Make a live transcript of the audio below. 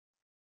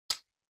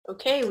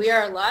Okay, we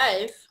are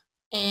live,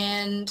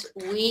 and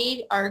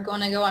we are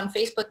going to go on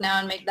Facebook now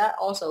and make that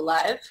also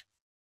live.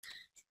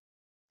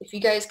 If you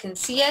guys can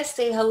see us,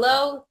 say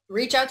hello,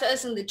 reach out to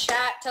us in the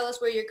chat, tell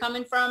us where you're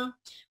coming from.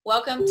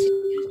 Welcome to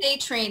Tuesday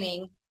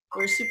training.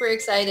 We're super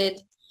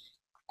excited.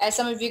 As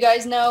some of you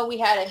guys know, we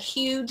had a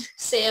huge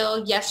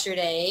sale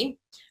yesterday,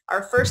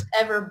 our first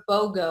ever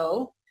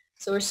BOGO.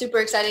 So we're super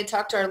excited to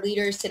talk to our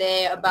leaders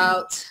today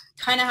about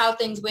kind of how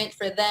things went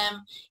for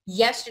them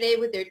yesterday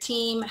with their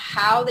team,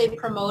 how they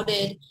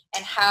promoted,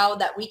 and how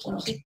that we can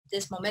keep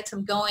this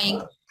momentum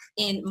going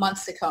in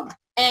months to come.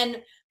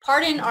 And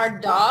pardon our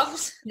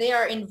dogs, they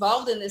are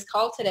involved in this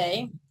call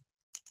today.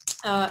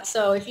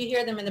 So if you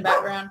hear them in the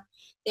background,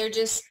 they're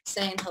just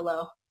saying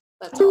hello.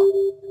 That's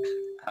all.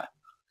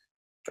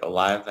 Go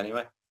live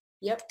anyway?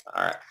 Yep.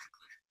 All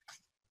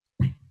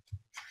right.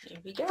 Here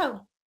we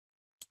go.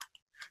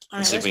 All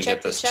right, Let's see if we can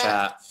get this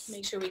chat.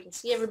 Make sure we can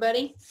see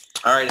everybody.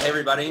 All right, hey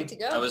everybody. Good to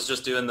go. I was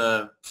just doing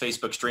the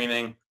Facebook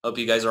streaming. Hope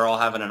you guys are all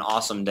having an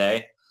awesome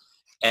day.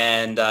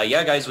 And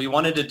yeah, guys, we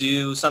wanted to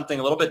do something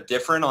a little bit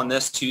different on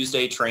this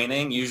Tuesday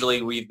training.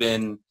 Usually we've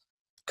been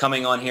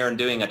coming on here and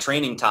doing a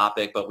training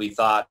topic, but we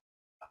thought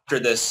after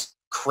this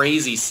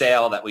crazy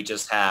sale that we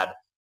just had,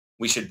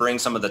 we should bring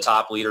some of the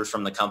top leaders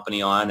from the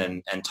company on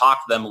and talk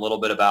to them a little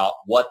bit about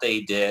what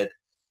they did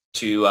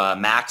to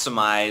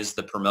maximize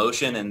the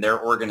promotion in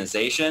their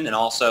organization. And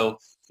also,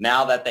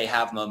 now that they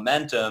have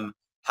momentum,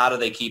 how do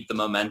they keep the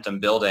momentum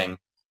building?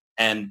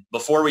 And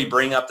before we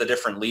bring up the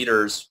different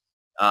leaders,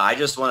 I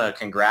just want to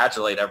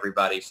congratulate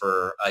everybody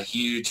for a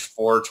huge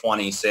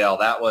 420 sale.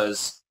 That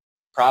was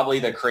probably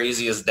the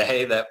craziest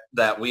day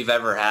that we've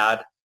ever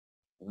had.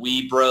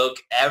 We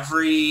broke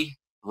every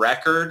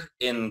record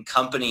in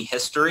company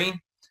history.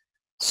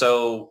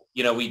 So,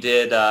 you know, we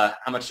did, how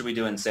much did we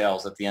do in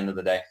sales at the end of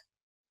the day?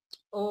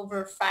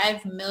 Over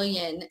 5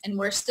 million, and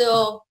we're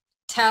still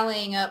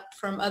tallying up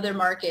from other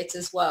markets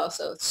as well.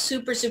 So it's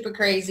super, super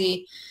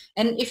crazy.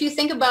 And if you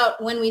think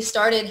about when we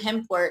started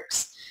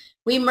HempWorks,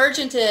 we merged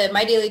into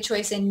My Daily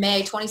Choice in May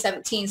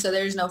 2017, so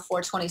there's no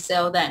 420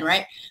 sale then,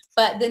 right?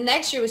 But the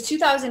next year was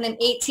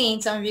 2018.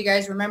 Some of you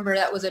guys remember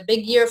that was a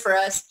big year for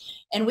us.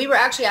 And we were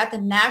actually at the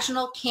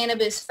National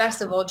Cannabis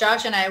Festival.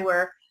 Josh and I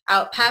were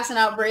out passing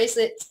out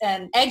bracelets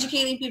and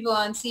educating people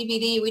on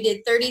CBD. We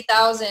did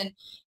 30,000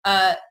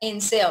 in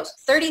sales.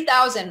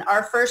 30,000,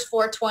 our first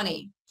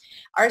 420.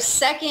 Our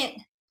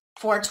second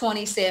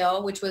 420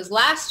 sale, which was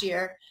last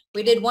year,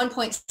 we did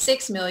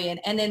 1.6 million.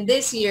 And then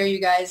this year, you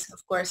guys,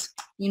 of course,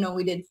 you know,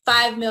 we did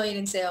 5 million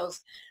in sales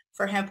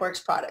for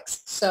HempWorks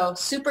products. So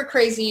super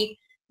crazy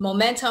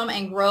momentum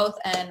and growth,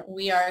 and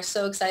we are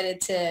so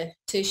excited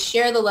to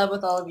share the love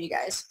with all of you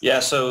guys. Yeah,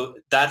 so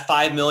that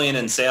 5 million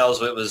in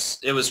sales, it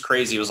was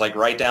crazy. It was like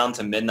right down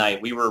to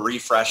midnight. We were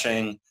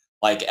refreshing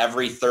like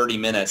every 30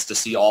 minutes to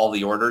see all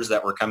the orders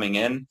that were coming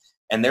in.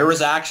 And there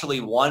was actually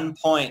one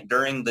point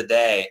during the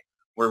day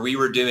where we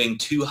were doing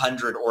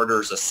 200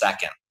 orders a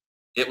second.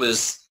 It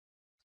was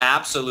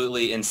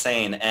absolutely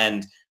insane.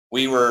 And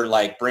we were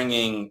like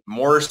bringing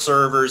more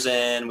servers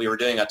in. We were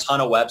doing a ton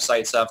of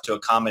website stuff to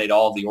accommodate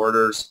all of the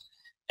orders.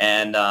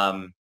 And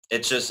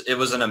it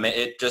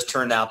just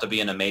turned out to be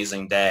an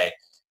amazing day.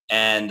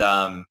 And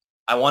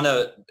I want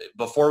to,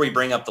 before we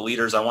bring up the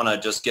leaders, I want to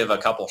just give a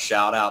couple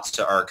shout outs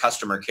to our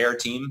customer care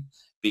team,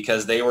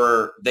 because they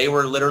were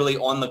literally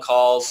on the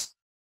calls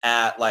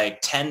at like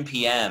 10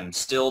 p.m.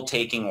 still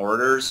taking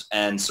orders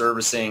and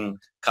servicing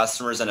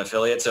customers and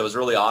affiliates. It was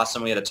really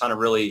awesome. We had a ton of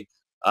really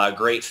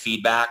great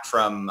feedback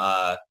from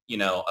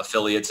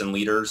affiliates and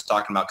leaders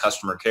talking about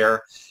customer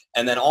care.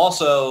 And then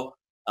also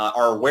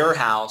our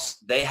warehouse,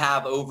 they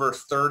have over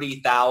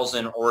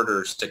 30,000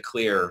 orders to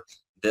clear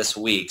this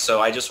week.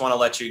 So I just want to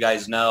let you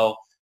guys know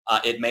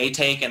it may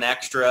take an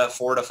extra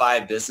 4 to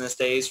 5 business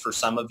days for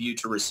some of you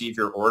to receive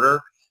your order,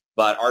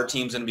 but our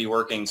team's going to be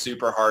working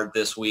super hard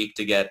this week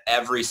to get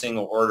every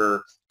single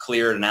order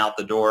cleared and out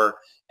the door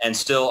and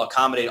still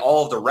accommodate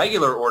all of the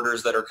regular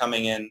orders that are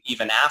coming in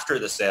even after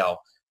the sale.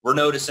 We're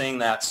noticing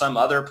that some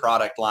other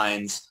product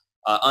lines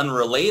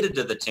unrelated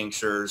to the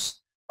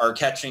tinctures are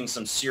catching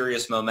some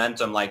serious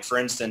momentum. Like, for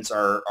instance,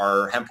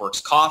 our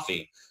HempWorks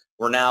coffee.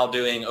 We're now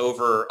doing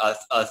over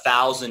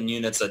 1,000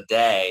 units a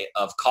day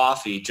of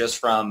coffee just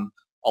from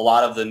a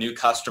lot of the new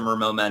customer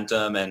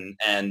momentum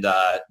and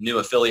new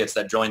affiliates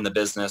that joined the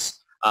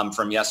business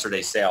from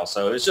yesterday's sale.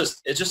 So it's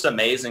just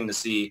amazing to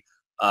see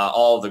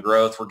all of the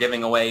growth. We're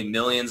giving away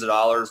millions of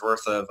dollars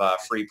worth of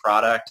free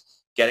product,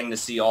 getting to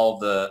see all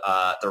of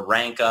the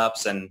rank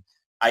ups. And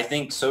I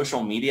think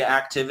social media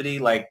activity,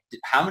 like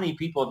how many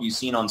people have you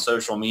seen on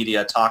social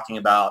media talking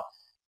about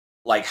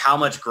like how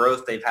much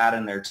growth they've had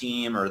in their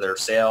team or their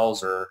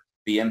sales or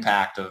the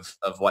impact of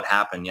what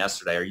happened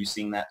yesterday? Are you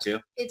seeing that too?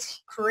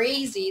 It's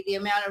crazy the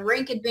amount of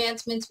rank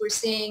advancements we're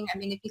seeing. I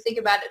mean, if you think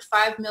about it,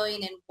 5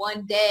 million in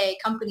one day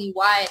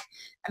company-wide,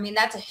 I mean,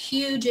 that's a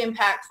huge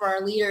impact for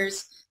our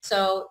leaders.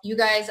 So you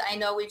guys, I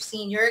know we've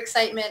seen your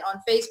excitement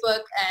on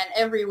Facebook and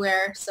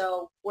everywhere.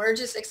 So we're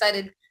just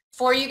excited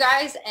for you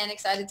guys and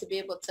excited to be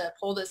able to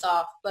pull this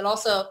off. But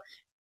also,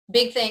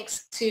 big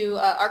thanks to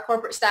our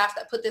corporate staff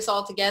that put this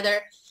all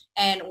together.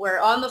 And we're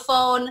on the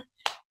phone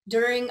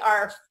during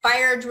our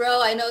fire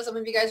drill. I know some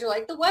of you guys are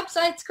like, the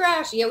website's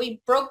crashed. Yeah,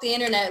 we broke the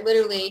internet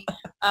literally.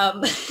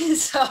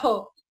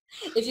 So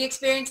if you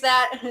experience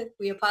that,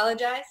 we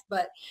apologize,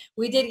 but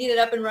we did get it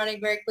up and running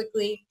very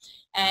quickly,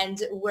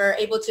 and we're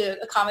able to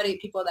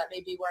accommodate people that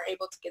maybe weren't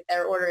able to get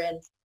their order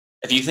in.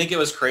 If you think it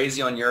was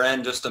crazy on your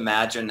end, just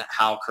imagine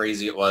how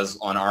crazy it was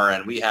on our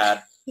end.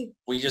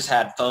 We just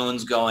had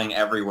phones going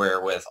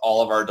everywhere with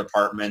all of our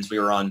departments. We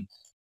were on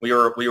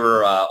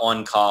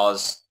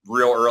calls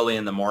real early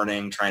in the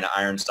morning trying to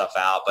iron stuff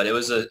out, but it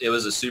was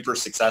a super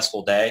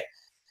successful day,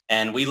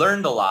 and we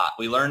learned a lot.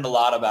 We learned a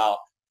lot about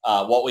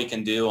what we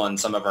can do on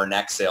some of our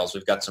next sales.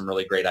 We've got some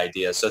really great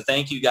ideas. So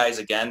thank you guys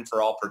again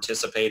for all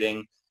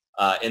participating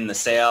in the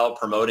sale,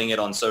 promoting it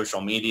on social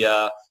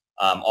media,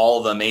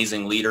 all the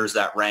amazing leaders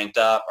that ranked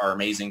up, our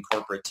amazing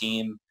corporate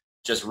team.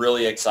 Just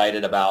really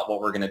excited about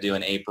what we're going to do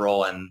in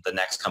April and the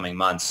next coming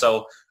months.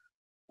 So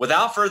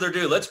without further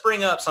ado, let's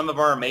bring up some of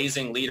our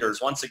amazing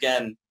leaders. Once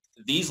again,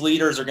 these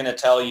leaders are going to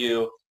tell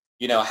you,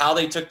 how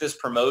they took this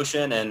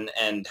promotion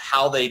and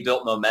how they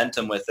built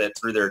momentum with it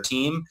through their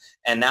team.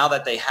 And now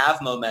that they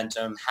have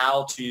momentum,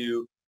 how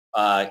to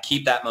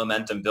keep that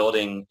momentum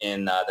building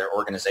in their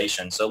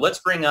organization. So let's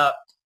bring up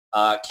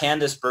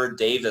Candace Bird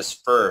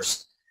Davis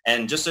first.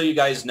 And just so you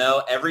guys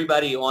know,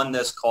 everybody on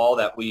this call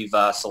that we've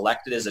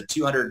selected is a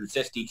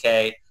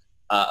 250K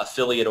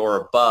affiliate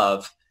or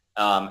above,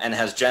 and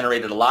has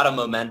generated a lot of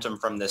momentum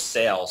from this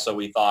sale. So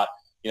we thought,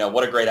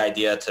 what a great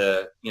idea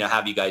to,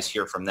 have you guys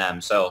hear from them.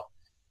 So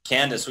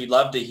Candace, we'd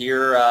love to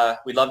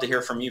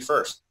hear from you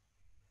first.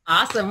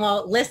 Awesome.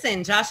 Well,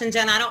 listen, Josh and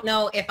Jen, I don't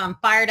know if I'm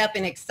fired up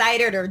and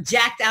excited or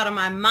jacked out of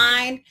my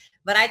mind,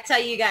 but I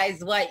tell you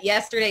guys what,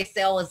 yesterday's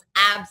sale was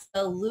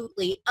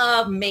absolutely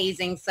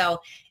amazing. So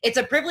it's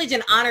a privilege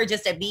and honor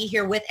just to be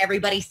here with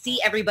everybody, see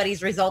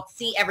everybody's results,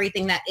 see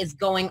everything that is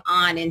going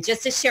on, and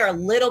just to share a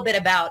little bit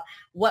about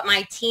what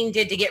my team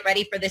did to get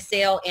ready for the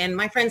sale. And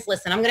my friends,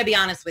 listen, I'm going to be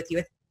honest with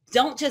you.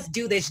 Don't just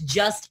do this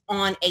just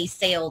on a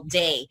sale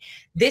day.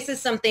 This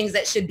is some things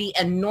that should be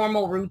a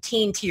normal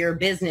routine to your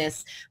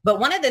business.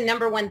 But one of the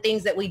number one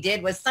things that we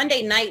did was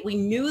Sunday night, we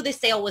knew the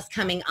sale was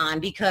coming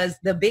on because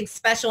the big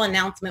special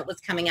announcement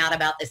was coming out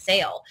about the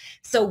sale.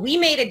 So we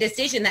made a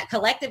decision that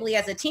collectively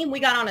as a team,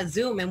 we got on a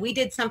Zoom and we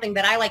did something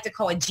that I like to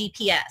call a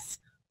GPS,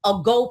 a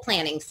goal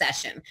planning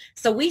session.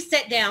 So we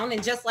sit down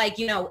and just like,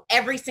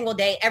 every single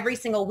day, every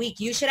single week,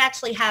 you should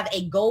actually have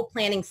a goal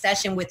planning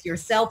session with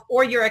yourself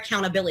or your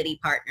accountability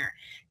partner.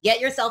 Get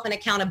yourself an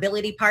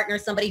accountability partner,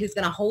 somebody who's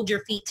going to hold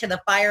your feet to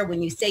the fire.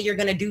 When you say you're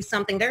going to do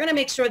something, they're going to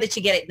make sure that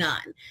you get it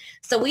done.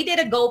 So we did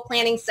a goal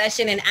planning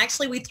session, and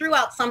actually we threw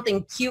out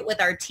something cute with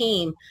our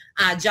team.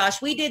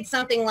 Josh, we did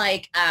something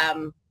like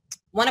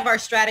one of our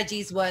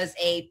strategies was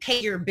a pay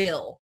your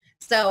bill.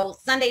 So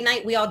Sunday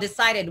night, we all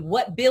decided,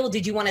 what bill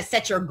did you want to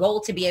set your goal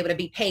to be able to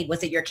be paid?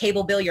 Was it your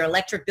cable bill, your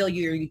electric bill,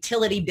 your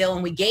utility bill?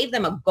 And we gave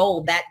them a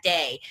goal that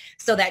day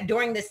so that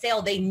during the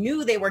sale, they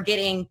knew they were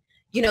getting,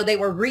 they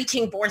were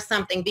reaching for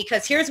something.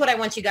 Because here's what I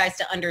want you guys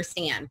to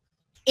understand.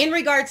 In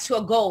regards to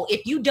a goal,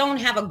 if you don't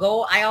have a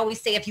goal, I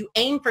always say if you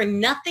aim for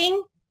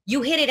nothing,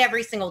 you hit it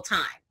every single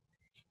time.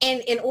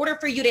 And in order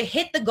for you to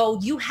hit the goal,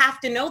 you have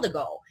to know the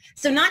goal.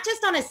 So not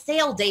just on a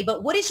sale day,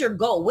 but what is your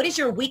goal? What is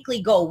your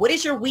weekly goal? What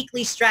is your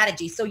weekly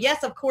strategy? So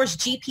yes, of course,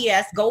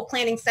 GPS, goal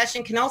planning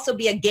session can also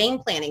be a game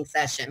planning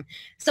session.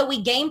 So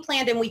we game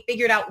planned and we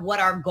figured out what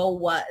our goal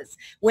was.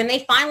 When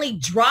they finally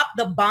dropped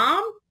the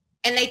bomb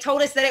and they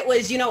told us that it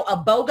was, a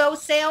BOGO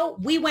sale,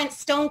 we went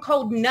stone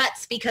cold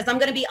nuts because I'm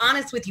going to be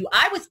honest with you.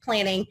 I was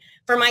planning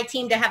for my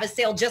team to have a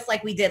sale just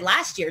like we did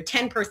last year,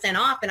 10%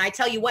 off. And I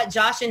tell you what,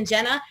 Josh and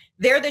Jenna,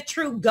 they're the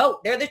true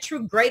GOAT. They're the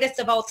true greatest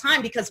of all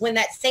time because when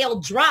that sale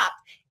dropped,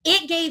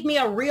 it gave me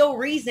a real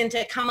reason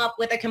to come up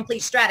with a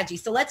complete strategy.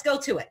 So let's go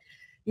to it.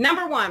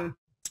 Number one,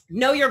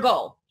 know your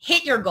goal,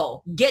 hit your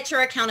goal, get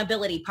your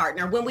accountability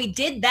partner. When we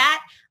did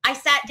that, I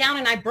sat down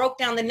and I broke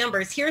down the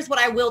numbers. Here's what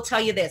I will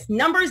tell you this.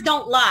 Numbers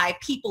don't lie,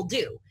 people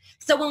do.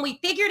 So when we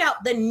figured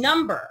out the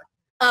number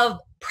of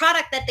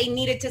product that they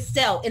needed to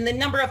sell and the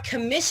number of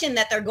commission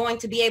that they're going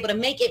to be able to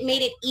make, it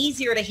made it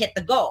easier to hit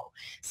the goal.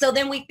 So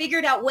then we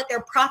figured out what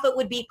their profit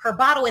would be per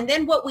bottle. And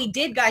then what we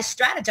did, guys,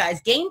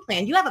 strategize, game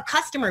plan. You have a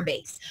customer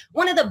base.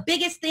 One of the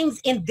biggest things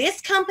in this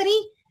company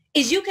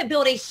is you could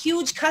build a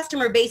huge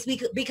customer base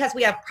because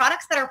we have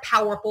products that are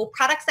powerful,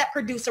 products that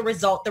produce a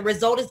result. The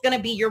result is going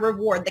to be your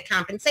reward, the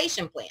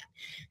compensation plan.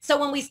 So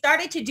when we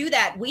started to do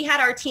that, we had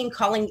our team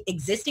calling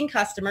existing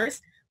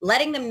customers,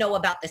 letting them know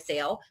about the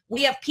sale.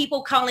 We have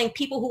people calling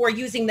people who are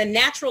using the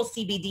natural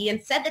CBD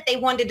and said that they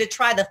wanted to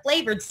try the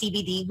flavored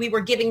CBD. We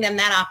were giving them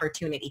that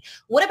opportunity.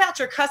 What about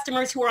your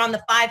customers who are on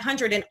the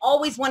 500 and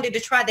always wanted to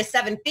try the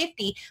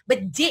 750,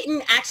 but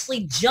didn't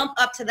actually jump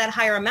up to that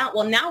higher amount?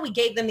 Well, now we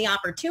gave them the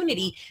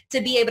opportunity to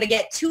be able to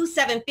get 2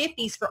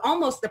 750s for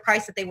almost the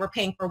price that they were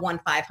paying for 1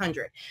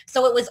 500.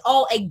 So it was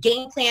all a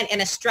game plan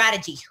and a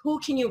strategy. Who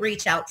can you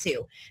reach out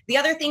to? The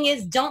other thing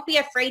is, don't be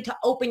afraid to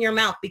open your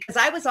mouth, because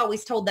I was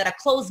always told that a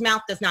closed closed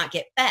mouth does not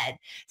get fed.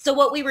 So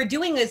what we were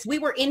doing is we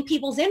were in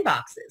people's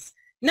inboxes.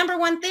 Number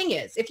one thing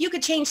is, if you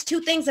could change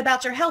 2 things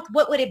about your health,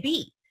 what would it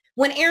be?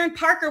 When Aaron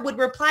Parker would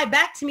reply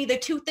back to me the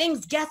 2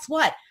 things, guess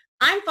what?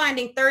 I'm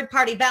finding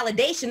third-party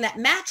validation that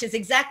matches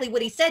exactly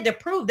what he said to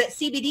prove that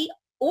CBD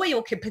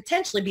oil could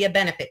potentially be a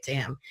benefit to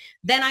him.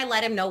 Then I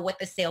let him know what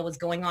the sale was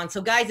going on.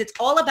 So guys, it's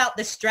all about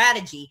the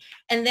strategy.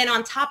 And then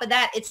on top of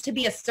that, it's to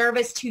be a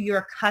service to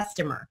your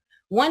customer.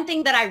 One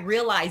thing that I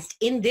realized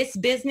in this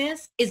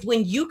business is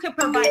when you can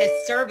provide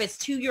a service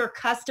to your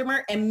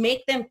customer and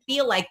make them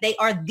feel like they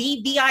are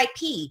the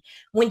VIP,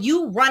 when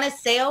you run a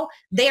sale,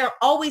 they are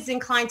always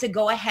inclined to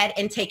go ahead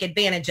and take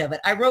advantage of it.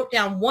 I wrote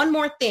down one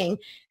more thing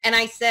and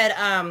I said,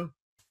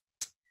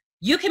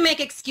 you can make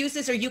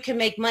excuses or you can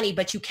make money,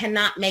 but you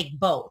cannot make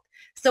both.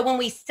 So when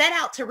we set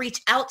out to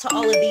reach out to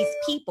all of these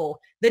people,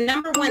 the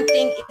number one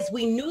thing is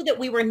we knew that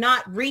we were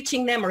not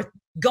reaching them or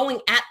going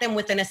at them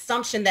with an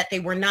assumption that they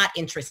were not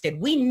interested.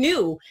 We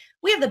knew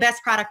we have the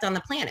best product on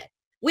the planet.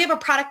 We have a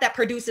product that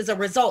produces a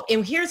result.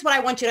 And here's what I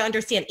want you to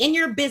understand. In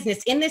your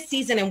business, in this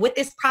season, and with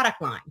this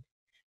product line,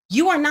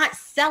 you are not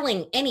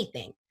selling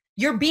anything.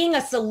 You're being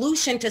a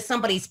solution to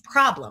somebody's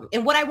problem.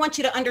 And what I want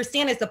you to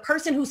understand is the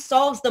person who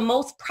solves the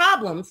most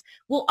problems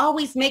will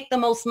always make the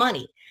most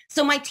money.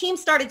 So my team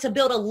started to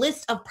build a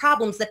list of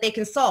problems that they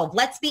can solve.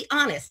 Let's be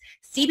honest.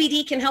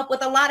 CBD can help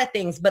with a lot of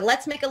things, but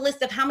let's make a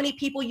list of how many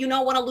people you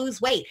know want to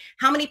lose weight,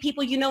 how many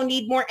people you know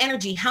need more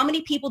energy, how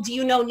many people do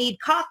you know need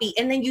coffee,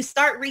 and then you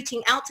start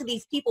reaching out to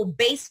these people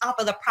based off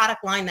of the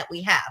product line that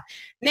we have.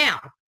 Now,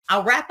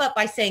 I'll wrap up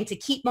by saying to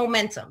keep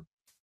momentum,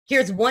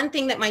 here's one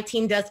thing that my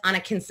team does on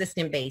a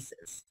consistent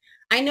basis.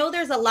 I know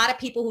there's a lot of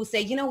people who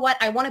say, you know what,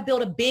 I want to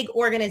build a big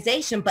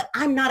organization, but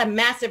I'm not a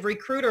massive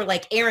recruiter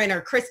like Aaron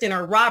or Kristen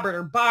or Robert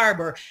or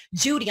Barb or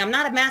Judy. I'm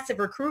not a massive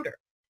recruiter.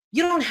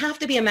 You don't have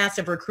to be a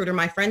massive recruiter,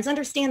 my friends.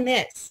 Understand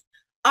this.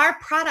 Our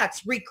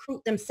products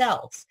recruit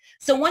themselves.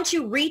 So once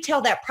you retail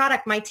that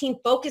product, my team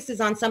focuses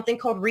on something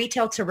called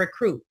retail to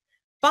recruit.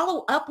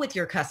 Follow up with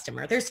your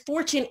customer. There's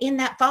fortune in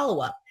that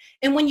follow-up.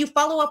 And when you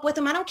follow up with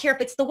them, I don't care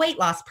if it's the weight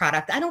loss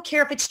product. I don't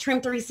care if it's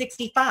Trim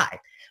 365.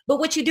 But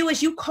what you do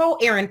is you call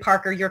Aaron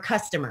Parker, your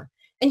customer,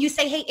 and you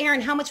say, hey, Aaron,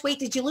 how much weight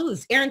did you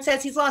lose? Aaron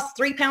says he's lost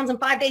 3 pounds in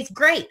 5 days.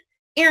 Great.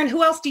 Aaron,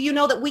 who else do you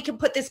know that we can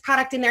put this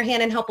product in their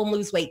hand and help them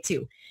lose weight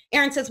too?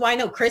 Aaron says, well, I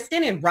know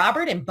Kristen and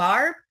Robert and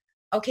Barb.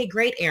 Okay,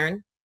 great,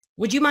 Aaron.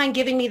 Would you mind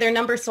giving me their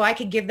number so I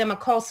could give them a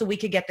call so we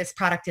could get this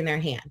product in their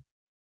hand?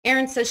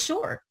 Aaron says,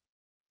 sure.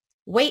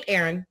 Wait,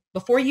 Aaron,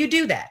 before you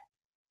do that,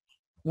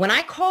 when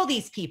I call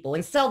these people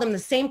and sell them the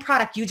same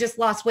product you just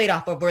lost weight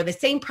off of or the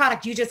same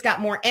product you just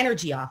got more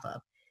energy off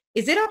of,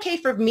 is it okay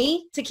for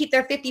me to keep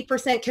their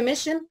 50%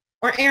 commission,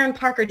 or Aaron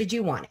Parker, did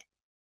you want it?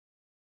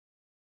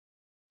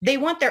 They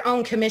want their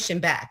own commission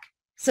back.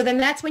 So then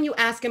that's when you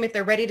ask them if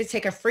they're ready to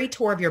take a free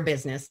tour of your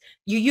business.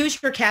 You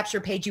use your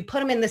capture page, you put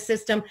them in the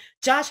system.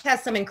 Josh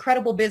has some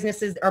incredible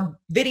businesses or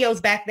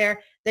videos back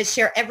there that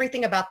share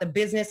everything about the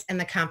business and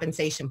the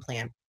compensation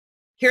plan.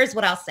 Here's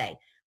what I'll say.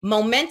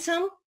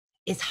 Momentum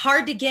is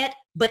hard to get,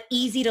 but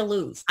easy to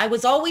lose. I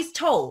was always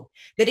told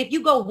that if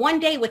you go one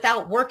day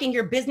without working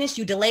your business,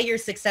 you delay your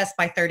success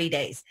by 30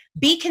 days.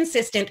 Be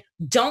consistent.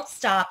 Don't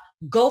stop.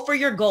 Go for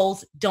your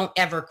goals. Don't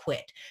ever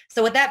quit.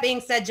 So with that being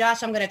said,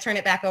 Josh, I'm going to turn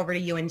it back over to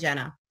you and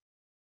Jenna.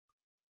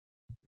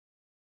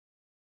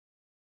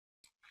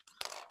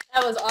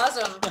 That was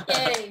awesome.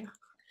 Yay.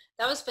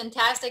 That was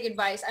fantastic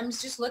advice. I'm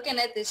just looking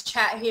at this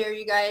chat here,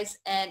 you guys,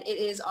 and it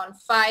is on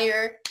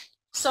fire.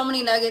 So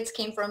many nuggets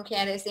came from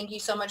Candace. Thank you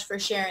so much for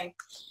sharing.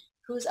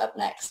 Who's up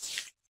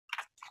next?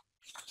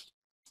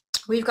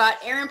 We've got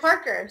Aaron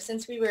Parker,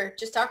 since we were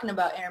just talking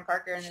about Aaron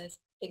Parker in this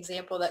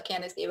example that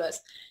Candace gave us.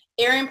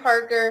 Aaron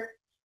Parker,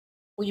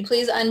 will you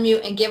please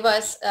unmute and give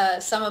us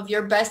some of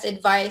your best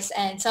advice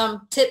and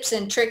some tips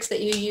and tricks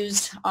that you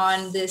used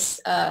on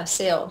this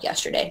sale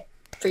yesterday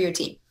for your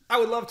team? I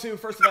would love to.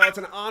 First of all, it's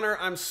an honor.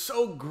 I'm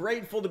so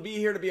grateful to be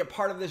here, to be a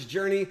part of this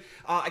journey.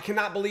 I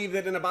cannot believe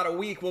that in about a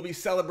week, we'll be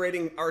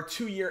celebrating our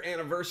 2-year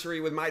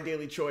anniversary with My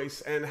Daily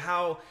Choice, and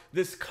how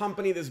this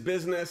company, this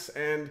business,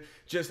 and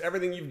just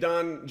everything you've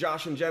done,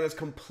 Josh and Jen, has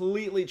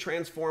completely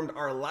transformed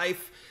our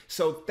life.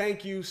 So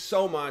thank you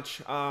so much.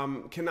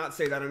 Cannot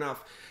say that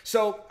enough.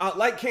 So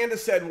like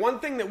Candace said, one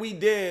thing that we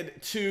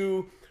did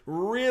to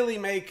really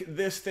make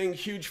this thing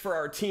huge for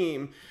our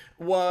team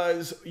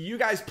was you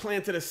guys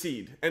planted a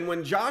seed. And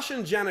when Josh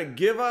and Jenna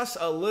give us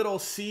a little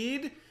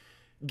seed,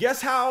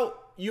 guess how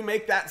you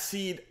make that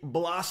seed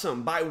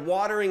blossom? By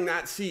watering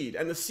that seed.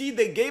 And the seed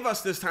they gave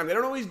us this time, they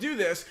don't always do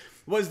this,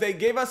 was they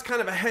gave us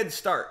kind of a head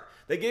start.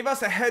 They gave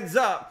us a heads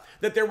up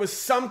that there was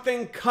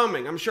something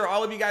coming. I'm sure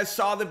all of you guys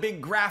saw the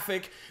big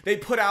graphic they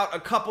put out a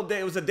couple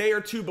days, it was a day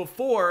or two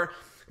before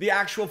the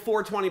actual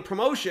 420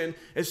 promotion.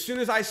 As soon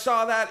as I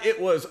saw that,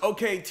 it was,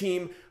 okay,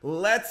 team,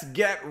 let's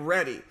get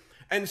ready.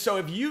 And so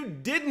if you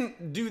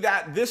didn't do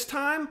that this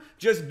time,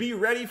 just be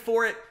ready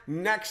for it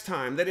next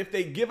time. That if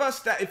they give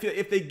us that,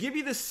 if they give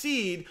you the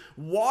seed,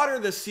 water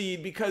the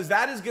seed, because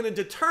that is going to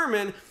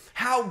determine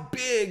how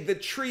big the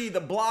tree,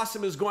 the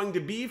blossom is going to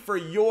be for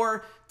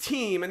your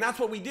team. And that's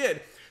what we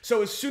did.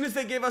 So as soon as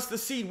they gave us the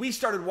seed, we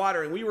started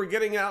watering. We were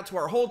getting it out to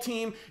our whole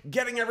team,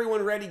 getting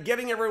everyone ready,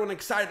 getting everyone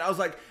excited. I was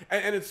like,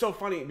 and it's so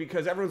funny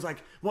because everyone's like,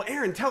 well,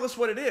 Aaron, tell us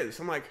what it is.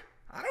 I'm like,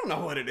 I don't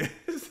know what it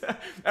is.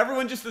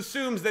 Everyone just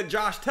assumes that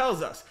Josh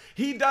tells us.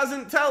 He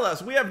doesn't tell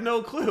us. We have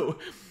no clue.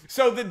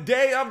 So the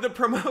day of the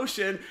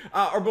promotion,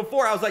 or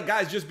before, I was like,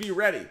 guys, just be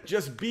ready.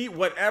 Just be,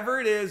 whatever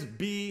it is,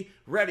 be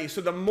ready. So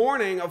the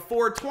morning of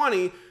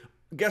 420,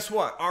 guess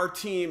what? Our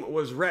team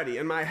was ready.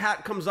 And my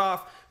hat comes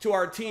off to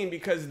our team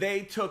because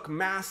they took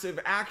massive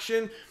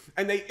action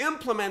and they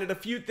implemented a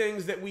few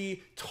things that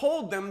we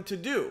told them to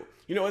do.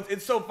 You know,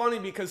 it's so funny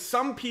because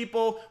some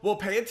people will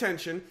pay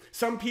attention,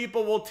 some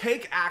people will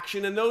take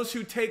action, and those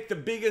who take the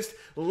biggest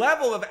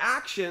level of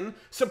action,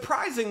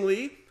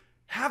 surprisingly,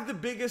 have the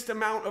biggest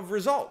amount of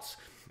results.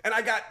 And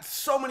I got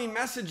so many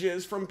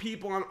messages from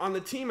people on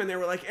the team, and they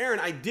were like, Aaron,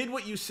 I did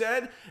what you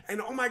said, and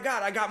oh my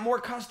God, I got more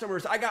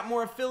customers, I got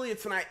more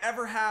affiliates than I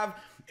ever have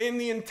in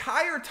the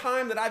entire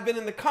time that I've been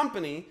in the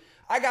company.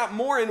 I got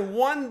more in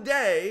one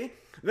day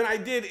than I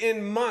did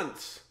in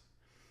months.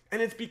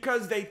 And it's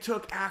because they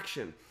took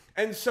action.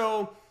 And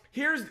so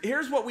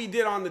here's what we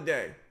did on the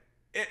day.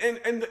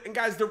 And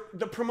guys,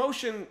 the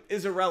promotion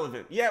is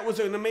irrelevant. Yeah, it was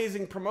an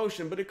amazing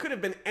promotion, but it could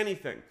have been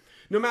anything.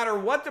 No matter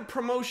what the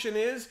promotion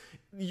is,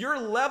 your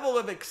level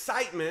of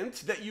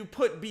excitement that you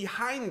put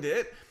behind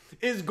it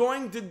is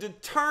going to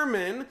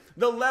determine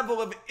the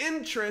level of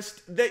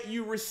interest that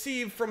you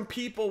receive from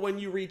people when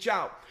you reach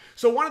out.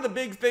 So one of the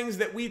big things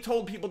that we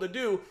told people to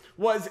do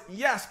was,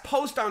 yes,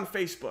 post on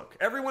Facebook.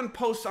 Everyone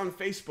posts on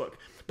Facebook,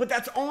 but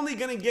that's only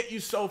going to get you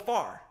so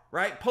far,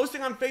 right?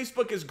 Posting on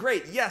Facebook is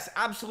great. Yes,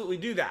 absolutely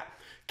do that.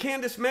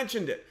 Candace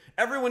mentioned it.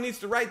 Everyone needs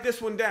to write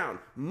this one down.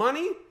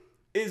 Money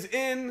is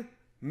in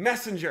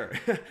Messenger.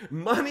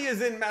 Money is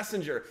in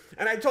Messenger.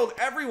 And I told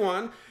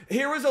everyone,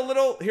 here's a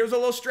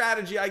little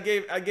strategy I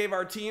gave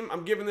our team.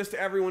 I'm giving this to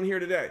everyone here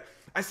today.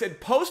 I said,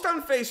 post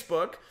on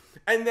Facebook,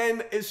 and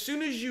then as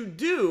soon as you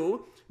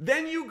do,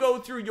 then you go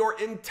through your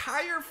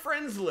entire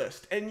friends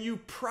list and you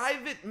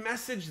private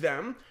message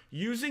them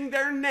using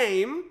their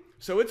name,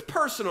 so it's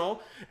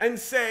personal, and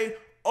say,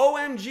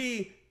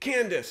 OMG,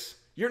 Candace,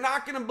 you're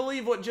not going to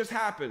believe what just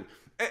happened.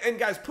 And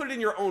guys, put it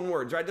in your own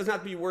words, right? It doesn't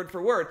have to be word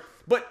for word,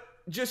 but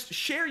just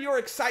share your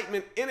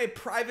excitement in a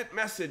private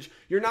message.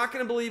 You're not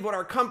going to believe what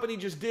our company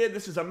just did.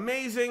 This is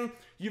amazing.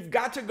 You've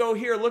got to go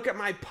here, look at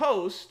my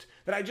post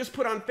that I just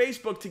put on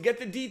Facebook to get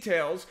the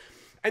details,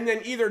 and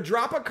then either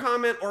drop a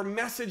comment or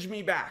message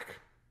me back.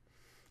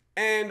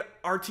 And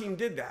our team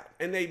did that.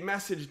 And they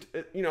messaged,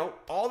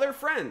 all their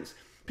friends,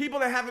 people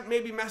that haven't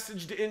maybe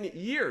messaged in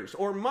years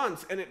or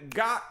months, and it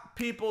got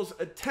people's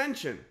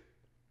attention.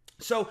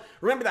 So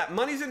remember that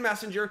money's in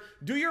Messenger.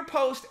 Do your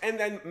post and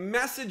then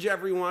message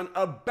everyone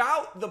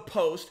about the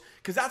post,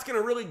 because that's going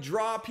to really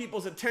draw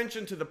people's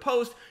attention to the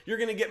post. You're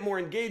going to get more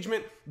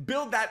engagement,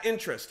 build that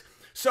interest.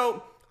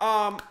 So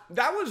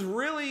that was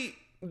really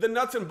the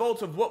nuts and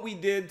bolts of what we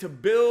did to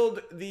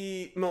build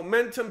the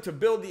momentum, to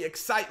build the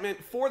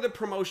excitement for the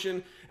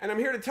promotion. And I'm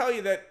here to tell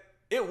you that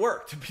it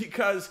worked,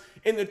 because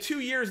in the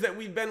 2 years that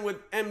we've been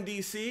with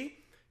MDC,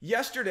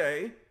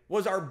 yesterday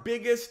was our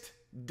biggest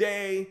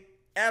day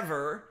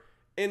ever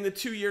in the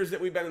 2 years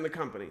that we've been in the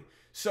company.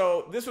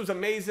 So this was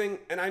amazing.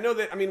 And I know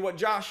that, what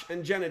Josh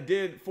and Jenna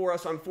did for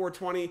us on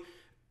 420,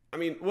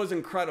 was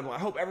incredible. I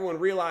hope everyone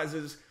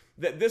realizes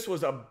that this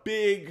was a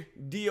big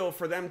deal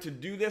for them to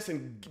do this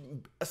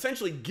and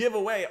essentially give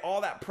away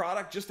all that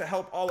product just to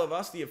help all of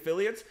us, the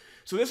affiliates.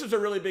 So this is a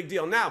really big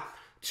deal. Now,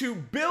 to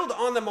build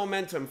on the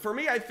momentum, for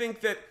me, I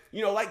think that,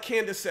 like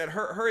Candace said,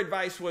 her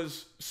advice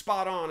was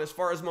spot on as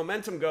far as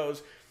momentum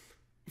goes.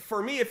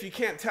 For me, if you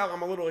can't tell,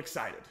 I'm a little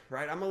excited,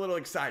 right? I'm a little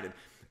excited.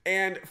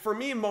 And for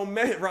me,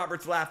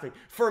 Robert's laughing.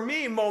 For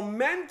me,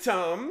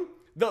 momentum,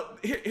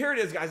 here it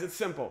is, guys. It's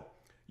simple.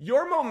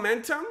 Your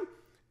momentum,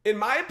 in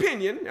my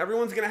opinion,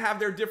 everyone's going to have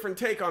their different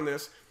take on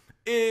this,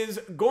 is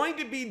going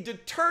to be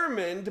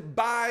determined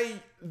by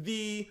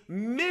the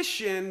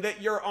mission that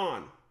you're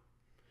on.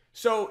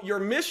 So your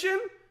mission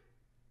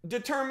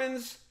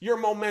determines your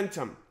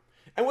momentum.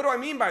 And what do I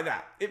mean by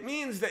that? It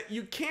means that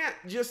you can't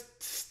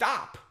just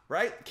stop,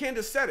 right?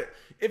 Candace said it.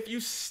 If you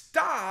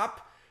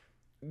stop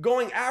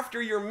going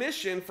after your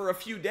mission for a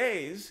few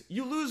days,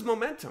 you lose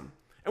momentum.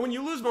 And when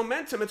you lose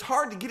momentum, it's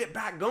hard to get it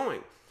back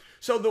going.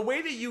 So the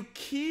way that you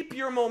keep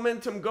your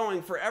momentum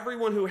going for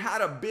everyone who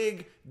had a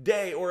big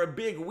day or a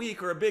big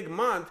week or a big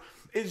month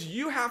is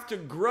you have to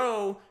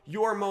grow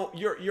your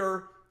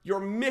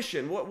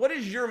mission. What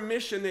is your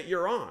mission that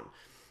you're on?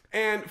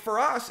 And for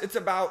us, it's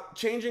about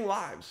changing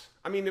lives.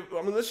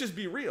 Let's just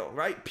be real,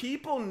 right?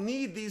 People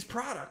need these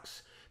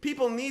products.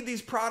 People need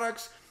these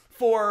products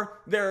for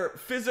their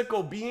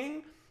physical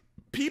being,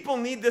 People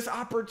need this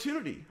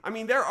opportunity. I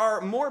mean, there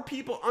are more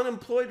people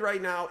unemployed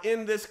right now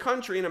in this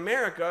country, in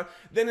America,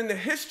 than in the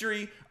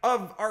history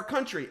of our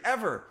country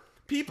ever.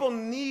 People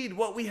need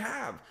what we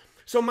have.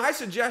 So my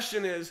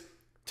suggestion is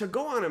to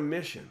go on a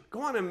mission.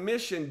 Go on a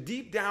mission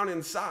deep down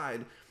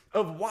inside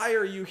of why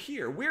are you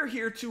here? We're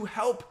here to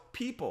help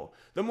people.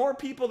 The more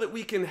people that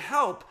we can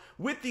help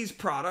with these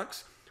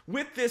products,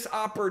 with this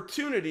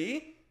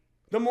opportunity,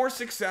 the more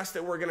success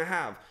that we're going to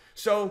have.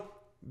 So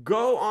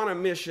go on a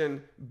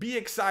mission, be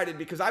excited,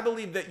 because I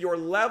believe that your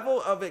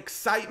level of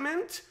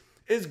excitement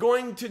is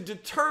going to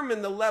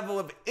determine the level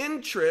of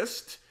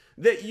interest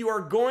that you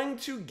are going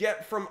to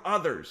get from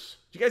others.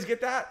 Do you guys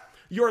get that?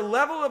 Your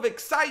level of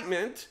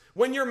excitement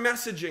when you're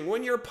messaging,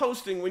 when you're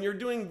posting, when you're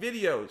doing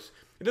videos.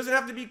 It doesn't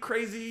have to be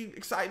crazy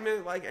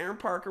excitement like Aaron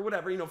Park or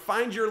whatever,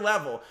 find your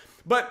level.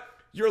 But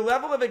your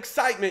level of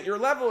excitement, your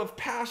level of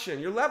passion,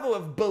 your level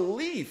of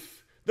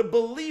belief, the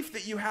belief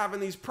that you have in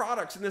these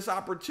products and this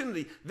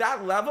opportunity,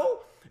 that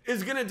level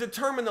is going to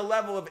determine the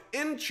level of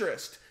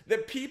interest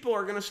that people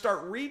are going to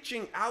start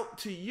reaching out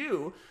to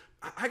you.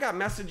 I got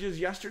messages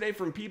yesterday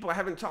from people I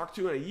haven't talked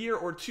to in a year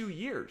or 2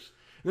 years.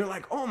 And they're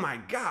like, oh my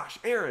gosh,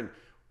 Aaron,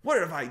 what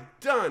have I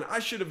done? I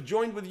should have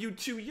joined with you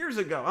 2 years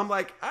ago. I'm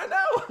like, I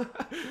know,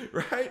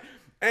 right?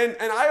 And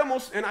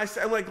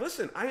I'm like,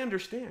 listen, I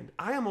understand.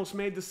 I almost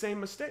made the same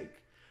mistake.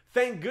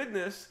 Thank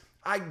goodness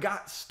I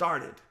got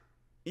started.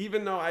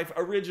 Even though I've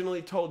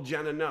originally told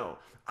Jenna no,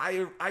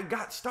 I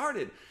got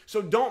started.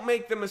 So don't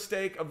make the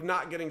mistake of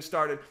not getting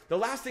started. The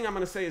last thing I'm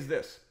going to say is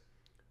this.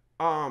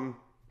 I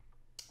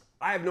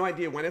have no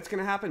idea when it's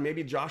going to happen.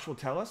 Maybe Josh will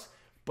tell us.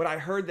 But I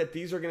heard that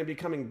these are going to be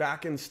coming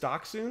back in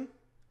stock soon.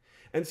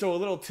 And so a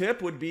little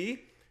tip would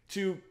be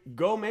to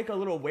go make a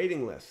little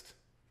waiting list.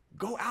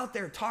 Go out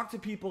there, talk to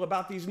people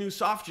about these new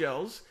soft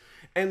gels,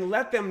 and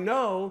let them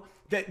know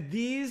that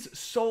these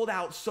sold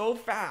out so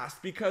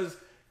fast because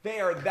they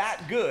are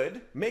that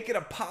good. Make it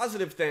a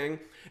positive thing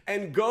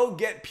and go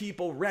get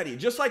people ready.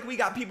 Just like we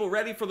got people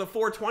ready for the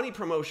 420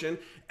 promotion,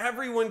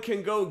 everyone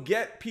can go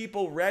get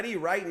people ready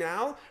right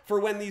now for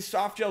when these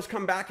soft gels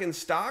come back in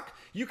stock.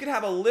 You could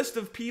have a list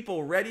of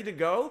people ready to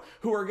go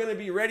who are going to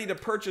be ready to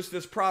purchase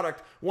this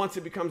product once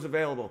it becomes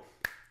available.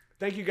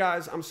 Thank you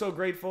guys. I'm so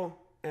grateful,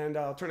 and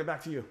I'll turn it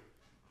back to you.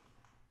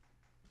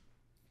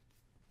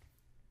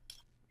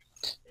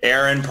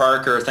 Aaron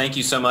Parker, thank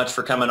you so much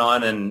for coming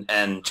on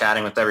and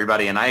chatting with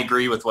everybody. And I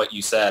agree with what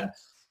you said.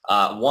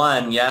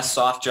 One, yes,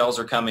 soft gels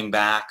are coming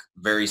back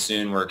very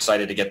soon. We're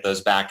excited to get those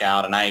back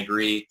out. And I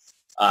agree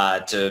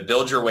to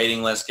build your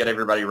waiting list, get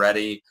everybody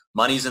ready.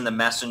 Money's in the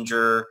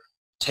messenger,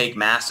 take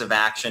massive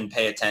action,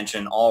 pay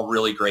attention, all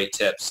really great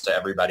tips to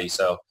everybody.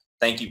 So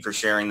thank you for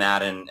sharing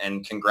that,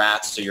 and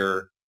congrats to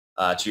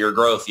your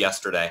growth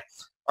yesterday.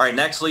 All right,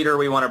 next leader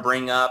we want to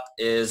bring up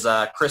is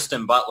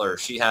Kristen Butler.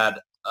 She had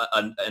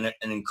an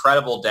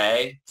incredible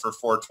day for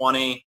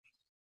 420.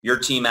 Your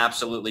team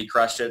absolutely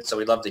crushed it, so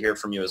we'd love to hear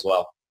from you as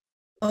well.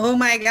 Oh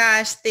my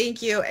gosh,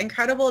 thank you.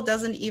 Incredible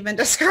doesn't even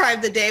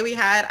describe the day we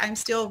had. I'm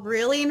still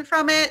reeling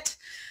from it.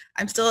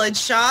 I'm still in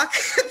shock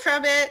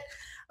from it,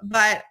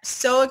 but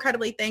so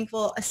incredibly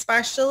thankful,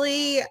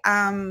 especially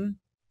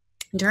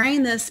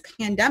during this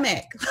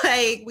pandemic.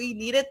 Like, we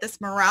needed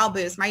this morale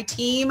boost. My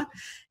team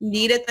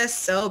needed this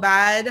so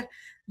bad.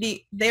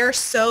 They're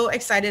so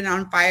excited and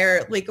on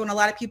fire. Like, when a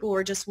lot of people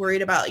were just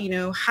worried about,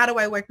 how do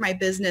I work my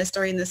business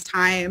during this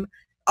time?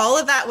 All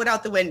of that went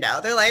out the window.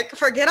 They're like,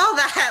 forget all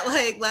that.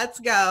 Like, let's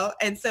go.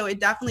 And so it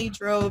definitely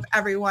drove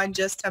everyone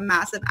just to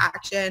massive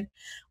action.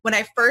 When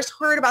I first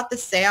heard about the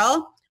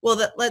sale,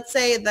 let's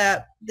say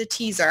the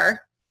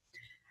teaser,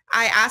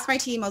 I asked my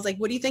team, I was like,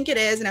 what do you think it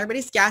is? And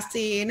everybody's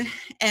guessing.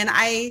 And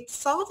I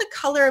saw the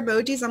color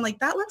emojis. I'm like,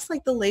 that looks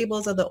like the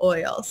labels of the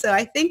oil. So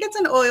I think it's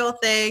an oil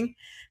thing.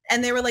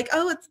 And they were like,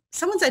 oh,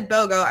 someone said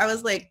BOGO. I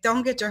was like,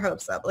 don't get your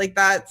hopes up. Like,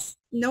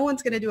 no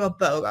one's going to do a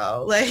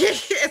BOGO. Like,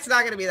 it's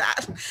not going to be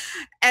that.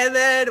 And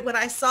then when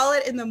I saw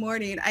it in the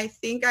morning, I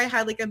think I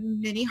had like a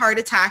mini heart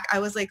attack. I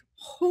was like,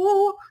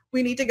 oh,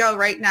 we need to go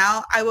right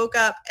now. I woke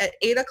up at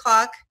 8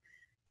 o'clock.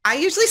 I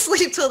usually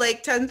sleep till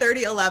like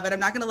 10:30, 11. I'm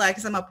not going to lie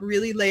because I'm up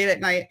really late at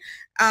night.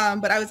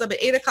 But I was up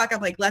at 8 o'clock.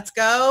 I'm like, let's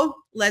go.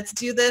 Let's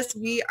do this.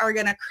 We are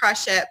going to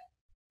crush it.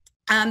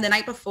 The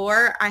night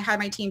before, I had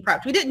my team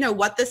prepped. We didn't know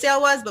what the sale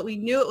was, but we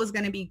knew it was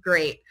going to be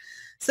great.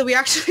 So we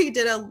actually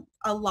did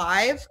a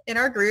live in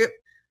our group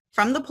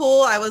from the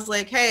pool. I was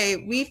like,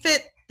 hey, we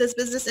fit this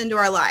business into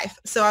our life.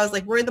 So I was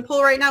like, we're in the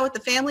pool right now with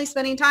the family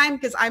spending time,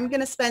 because I'm going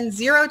to spend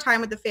 0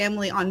 time with the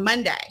family on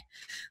Monday.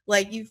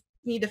 Like, you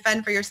need to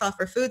fend for yourself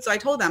for food. So I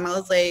told them, I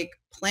was like,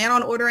 plan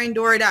on ordering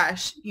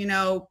DoorDash.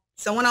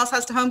 Someone else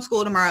has to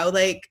homeschool tomorrow.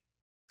 Like,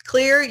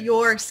 clear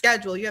your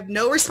schedule. You have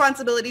no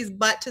responsibilities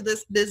but to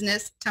this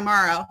business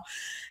tomorrow.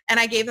 And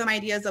I gave them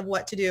ideas of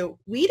what to do.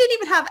 We didn't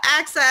even have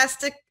access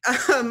to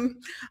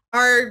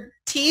our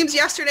team's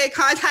yesterday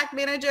contact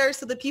manager.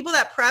 So the people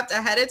that prepped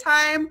ahead of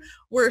time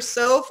were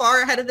so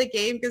far ahead of the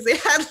game because they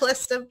had a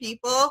list of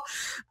people.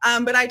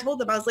 But I told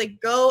them, I was like,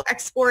 go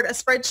export a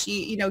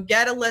spreadsheet,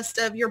 get a list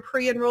of your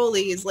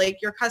pre-enrollees,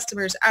 like your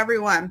customers,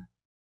 everyone.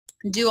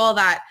 do all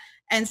that.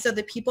 And so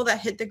the people that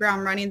hit the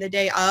ground running the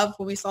day of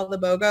when we saw the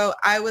BOGO,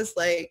 I was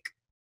like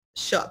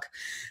shook.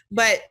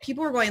 But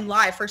people were going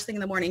live first thing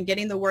in the morning.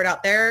 Getting the word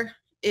out there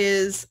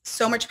is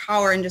so much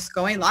power in just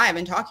going live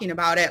and talking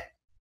about it.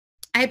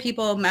 I had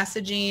people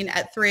messaging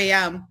at 3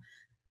 a.m.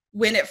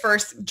 when it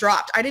first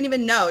dropped. I didn't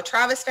even know.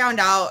 Travis found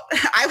out.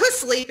 I was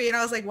sleeping.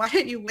 I was like, why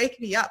didn't you wake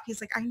me up?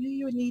 He's like, I knew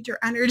you would need your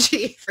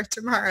energy for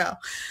tomorrow.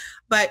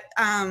 But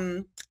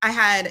I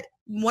had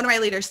one of my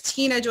leaders,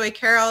 Tina Joy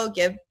Carroll,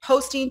 give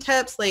posting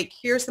tips. Like,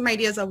 here's some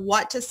ideas of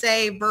what to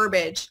say,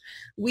 verbiage.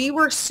 We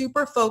were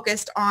super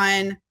focused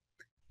on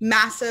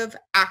massive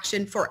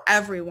action for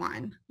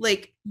everyone.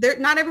 Like,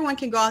 not everyone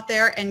can go out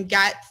there and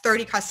get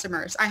 30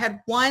 customers. I had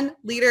one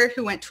leader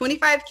who went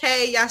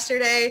 25K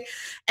yesterday,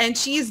 and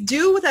she's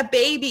due with a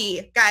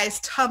baby, guys,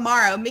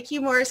 tomorrow. Mickey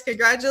Morris,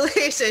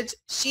 congratulations.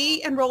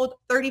 She enrolled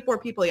 34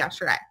 people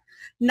yesterday.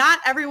 Not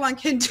everyone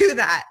can do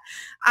that,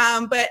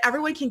 but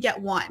everyone can get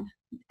one.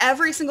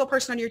 Every single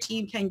person on your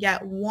team can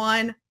get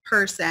one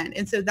person.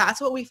 And so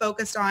that's what we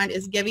focused on,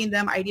 is giving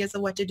them ideas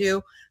of what to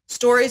do.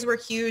 Stories were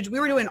huge.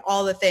 We were doing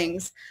all the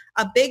things.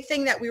 A big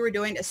thing that we were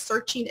doing is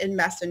searching in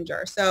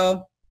Messenger.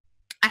 So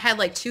I had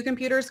like 2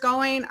 computers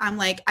going. I'm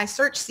like, I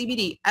searched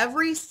CBD.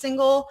 Every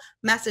single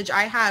message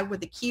I had with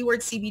the keyword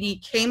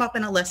CBD came up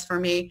in a list for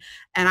me.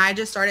 And I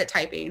just started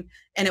typing.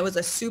 And it was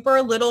a super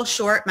little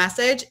short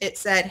message. It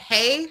said,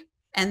 hey,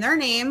 and their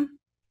name.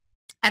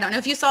 I don't know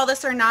if you saw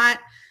this or not.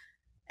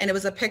 And it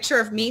was a picture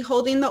of me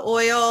holding the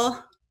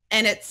oil.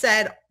 And it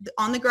said,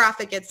 on the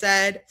graphic, it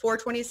said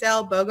 420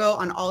 sale, BOGO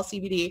on all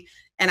CBD.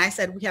 And I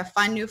said, we have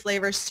fun new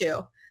flavors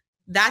too.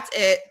 That's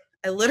it.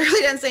 I literally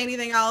didn't say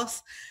anything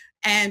else.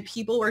 And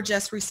people were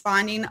just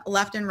responding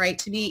left and right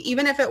to me,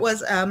 even if it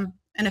was an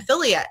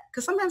affiliate.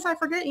 Because sometimes I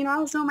forget, I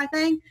was doing my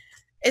thing.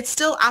 It's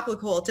still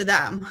applicable to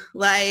them.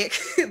 Like,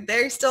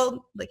 they're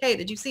still like, hey,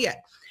 did you see it?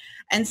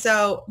 And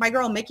so my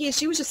girl, Mickey,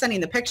 she was just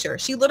sending the picture.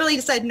 She literally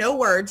said no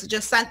words,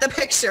 just sent the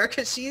picture,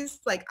 because she's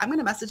like, I'm going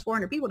to message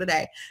 400 people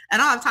today and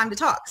I don't have time to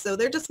talk. So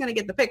they're just going to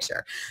get the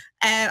picture.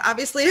 And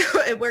obviously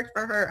it worked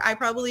for her. I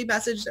probably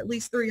messaged at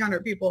least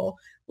 300 people.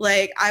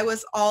 Like, I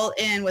was all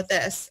in with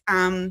this.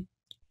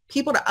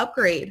 People to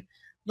upgrade.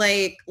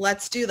 Like,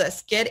 let's do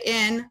this. Get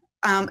in,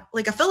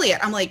 like,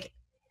 affiliate. I'm like,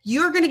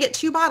 you're going to get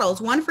 2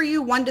 bottles, one for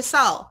you, one to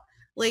sell.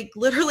 Like,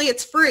 literally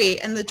it's free,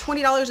 and the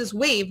 $20 is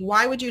waived.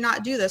 Why would you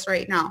not do this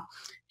right now?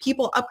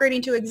 People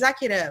upgrading to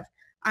executive.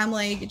 I'm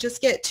like, just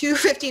get 2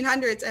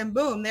 1500s and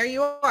boom, there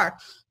you are.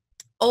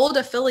 Old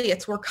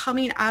affiliates were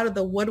coming out of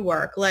the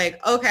woodwork.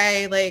 Like,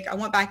 okay, like, I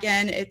went back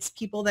in. It's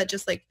people that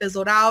just like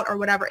fizzled out or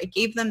whatever. It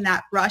gave them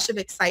that rush of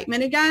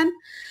excitement again.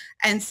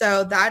 And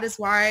so that is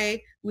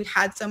why we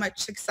had so much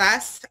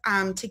success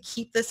to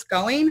keep this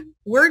going.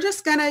 We're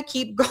just going to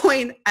keep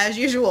going as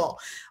usual.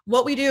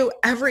 What we do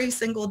every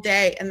single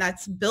day, and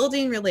that's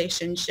building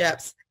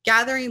relationships,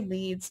 gathering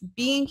leads,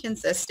 being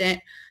consistent,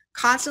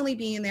 constantly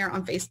being there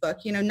on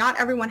Facebook. Not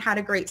everyone had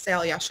a great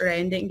sale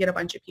yesterday and didn't get a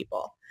bunch of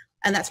people.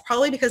 And that's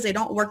probably because they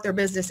don't work their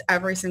business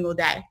every single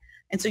day.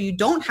 And so you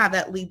don't have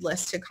that lead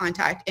list to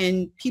contact,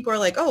 and people are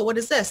like, oh, what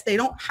is this? They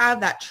don't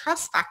have that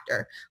trust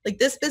factor. Like,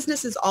 this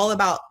business is all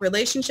about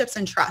relationships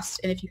and trust.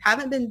 And if you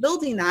haven't been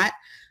building that,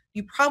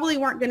 you probably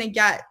weren't going to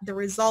get the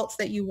results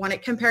that you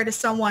wanted compared to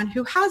someone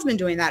who has been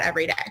doing that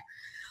every day.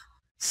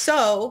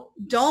 So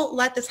don't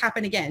let this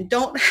happen again.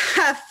 Don't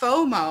have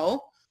FOMO.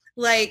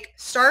 Like,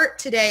 start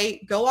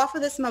today, go off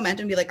of this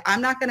momentum, be like, I'm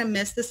not going to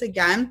miss this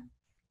again.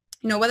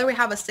 Whether we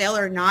have a sale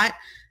or not,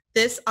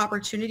 this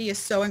opportunity is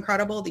so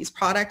incredible. These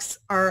products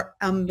are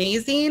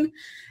amazing,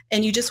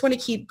 and you just want to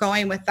keep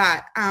going with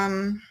that.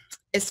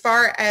 As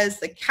far as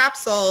the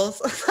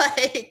capsules,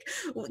 like,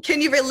 can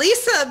you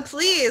release them,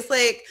 please?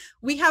 Like,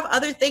 we have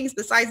other things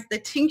besides the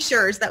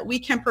tinctures that we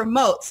can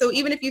promote. So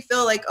even if you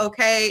feel like,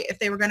 okay, if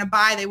they were going to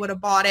buy, they would have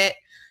bought it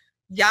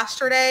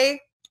yesterday,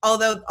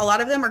 although a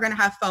lot of them are going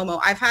to have FOMO.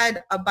 I've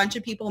had a bunch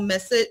of people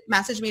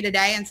message me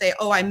today and say,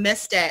 oh, I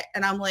missed it.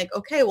 And I'm like,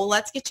 okay, well,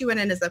 let's get you in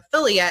as an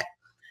affiliate.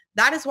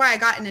 That is why I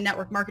got into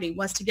network marketing,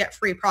 was to get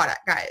free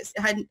product, guys.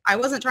 I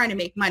wasn't trying to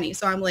make money.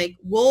 So I'm like,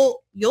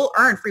 you'll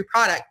earn free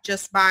product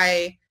just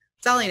by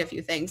selling a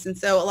few things. And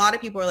so a lot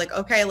of people are like,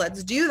 okay,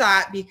 let's do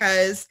that,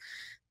 because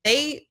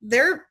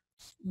they're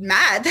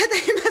mad that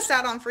they missed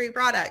out on free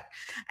product.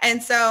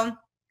 And so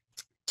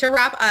to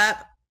wrap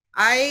up,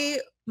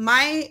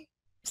 my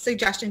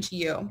suggestion to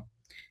you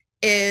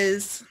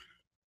is,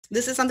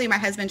 this is something my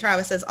husband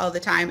Travis says all the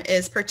time,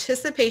 is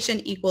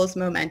participation equals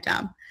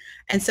momentum.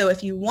 And so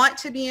if you want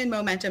to be in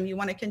momentum, you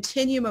want to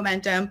continue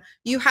momentum,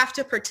 you have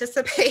to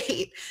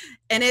participate,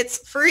 and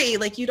it's free.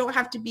 Like, you don't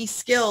have to be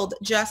skilled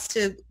just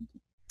to,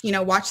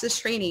 watch this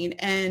training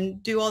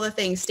and do all the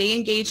things, stay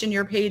engaged in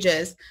your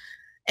pages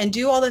and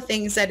do all the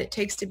things that it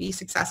takes to be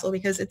successful,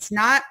 because it's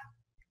not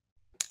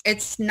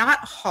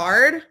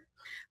hard,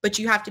 but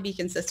you have to be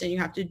consistent. You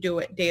have to do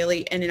it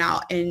daily, in and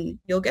out, and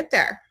you'll get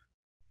there.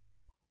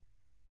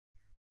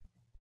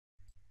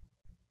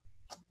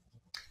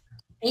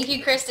 Thank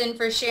you, Kristen,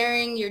 for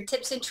sharing your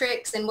tips and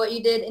tricks and what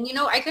you did. And,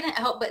 I couldn't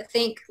help but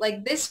think,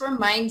 like, this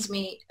reminds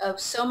me of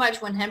so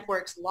much when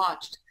HempWorks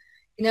launched.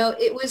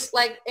 It was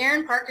like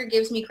Aaron Parker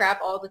gives me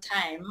crap all the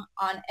time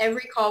on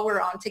every call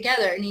we're on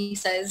together. And he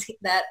says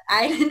that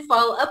I didn't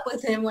follow up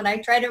with him when I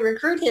tried to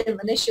recruit him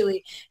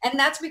initially. And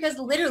that's because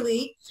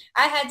literally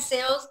I had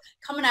sales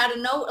coming out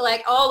of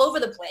like all over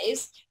the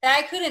place that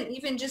I couldn't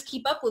even just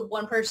keep up with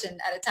one person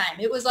at a time.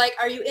 It was like,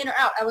 are you in or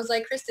out? I was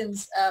like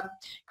Kristen's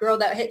girl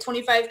that hit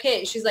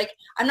 25K. She's like,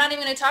 I'm not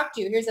even going to talk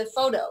to you. Here's a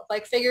photo.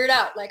 Like, figure it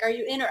out. Like, are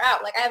you in or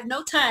out? Like, I have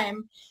no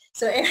time.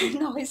 So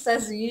Aaron always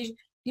says,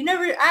 you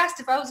never asked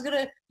if I was going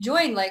to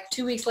join like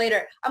 2 weeks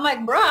later. I'm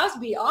like, bro, I was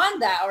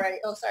beyond that already.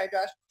 Oh, sorry,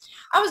 Josh.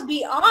 I was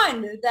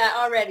beyond that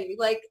already.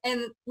 Like,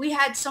 and we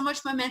had so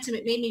much momentum.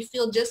 It made me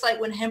feel just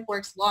like when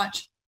HempWorks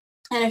launched.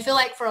 And I feel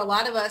like for a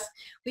lot of us,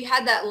 we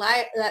had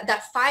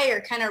that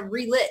fire kind of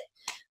relit.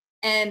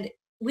 And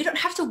we don't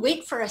have to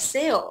wait for a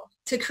sale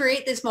to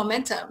create this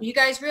momentum. You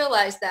guys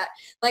realize that.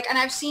 Like, and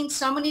I've seen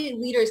so many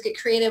leaders get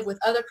creative with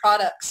other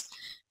products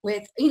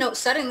with,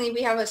 suddenly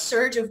we have a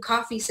surge of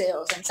coffee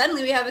sales, and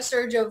suddenly we have a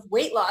surge of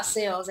weight loss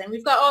sales, and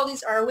we've got all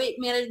these, our weight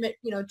management,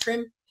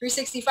 Trim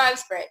 365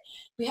 spray.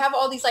 We have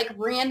all these like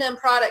random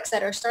products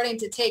that are starting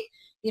to take,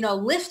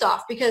 lift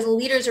off because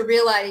leaders are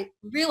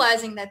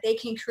realizing that they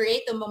can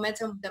create the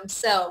momentum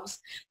themselves.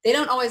 They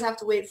don't always have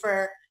to wait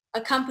for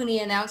a company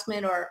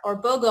announcement or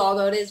BOGO,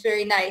 although it is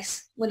very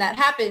nice when that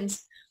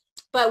happens.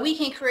 But we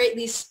can create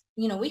these,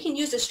 we can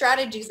use the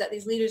strategies that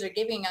these leaders are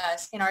giving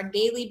us in our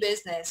daily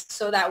business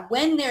so that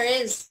when there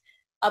is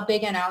a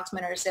big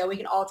announcement or sale, we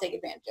can all take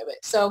advantage of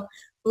it. So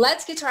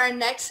let's get to our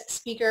next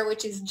speaker,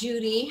 which is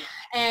Judy.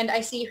 And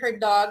I see her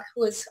dog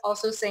who is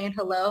also saying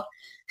hello.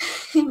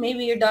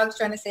 Maybe your dog's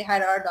trying to say hi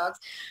to our dogs.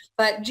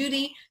 But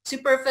Judy,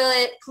 Super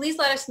Affiliate, please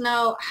let us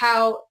know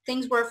how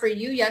things were for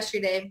you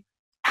yesterday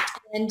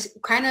and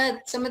kind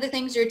of some of the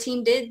things your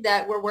team did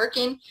that were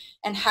working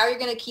and how you're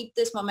going to keep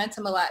this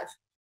momentum alive.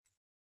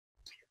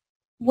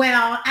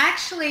 Well,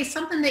 actually,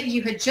 something that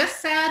you had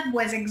just said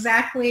was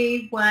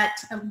exactly what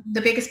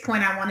the biggest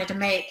point I wanted to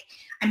make.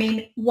 I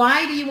mean,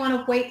 why do you want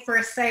to wait for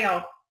a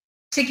sale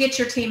to get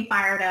your team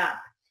fired up?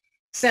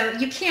 So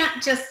you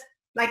can't just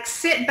like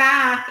sit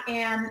back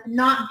and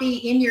not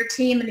be in your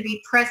team and to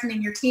be present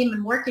in your team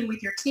and working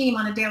with your team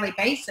on a daily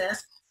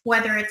basis,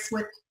 whether it's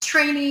with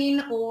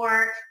training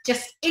or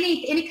just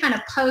any kind of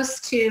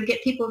post to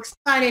get people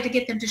excited, to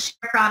get them to share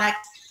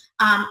products.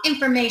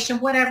 Information,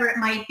 whatever it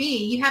might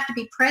be, you have to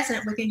be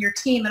present within your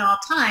team at all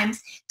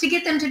times to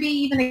get them to be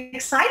even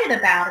excited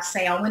about a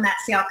sale when that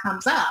sale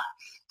comes up.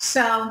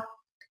 So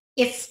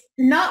it's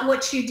not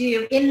what you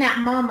do in that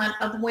moment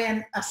of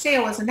when a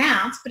sale is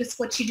announced, but it's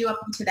what you do up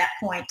until that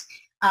point.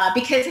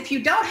 Because if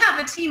you don't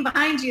have a team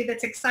behind you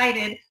that's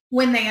excited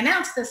when they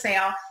announce the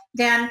sale,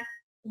 then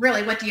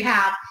really what do you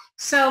have?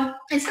 So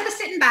instead of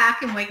sitting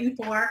back and waiting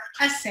for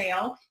a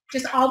sale,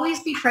 just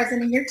always be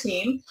present in your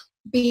team.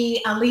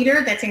 Be a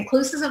leader that's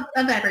inclusive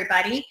of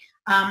everybody.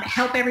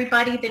 Help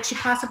everybody that you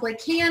possibly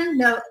can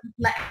know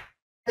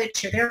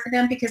that you're there for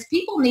them, because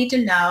people need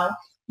to know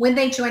when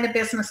they join a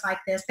business like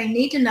this, they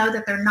need to know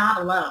that they're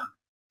not alone.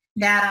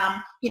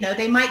 That,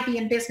 they might be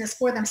in business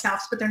for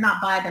themselves, but they're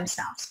not by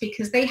themselves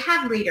because they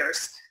have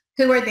leaders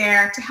who are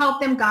there to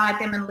help them,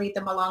 guide them, and lead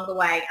them along the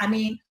way. I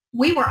mean,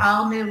 we were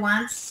all new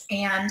once,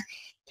 and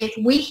if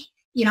we,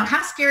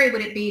 how scary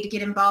would it be to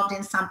get involved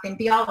in something,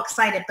 be all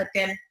excited, but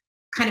then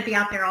kind of be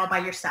out there all by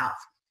yourself.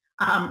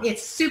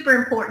 It's super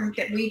important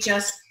that we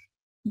just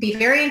be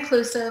very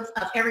inclusive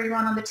of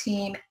everyone on the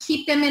team,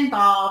 keep them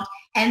involved,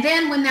 and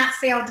then when that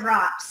sale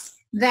drops,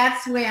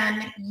 that's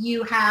when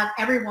you have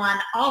everyone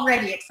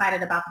already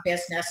excited about the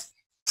business.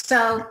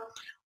 So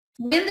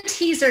when the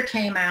teaser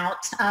came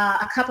out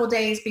a couple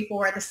days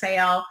before the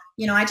sale,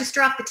 I just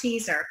dropped the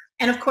teaser.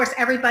 And of course,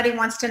 everybody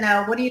wants to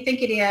know, what do you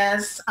think it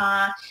is?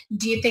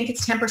 Do you think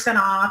it's 10%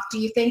 off? Do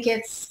you think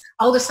it's,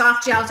 the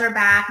soft gels are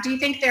back? Do you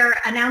think they're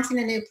announcing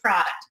a new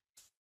product?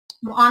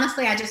 Well,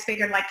 honestly, I just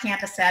figured, like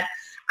Kanta said,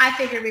 I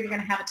figured we were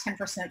going to have a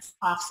 10%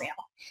 off sale,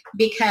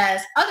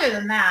 because other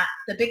than that,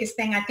 the biggest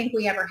thing I think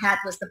we ever had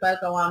was the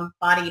BOGO on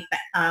body,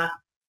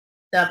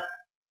 the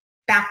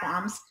bath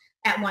bombs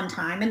at one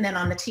time, and then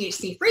on the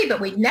THC free, but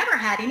we've never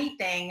had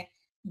anything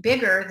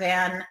bigger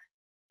than,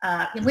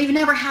 we've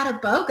never had a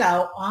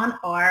BOGO on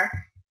our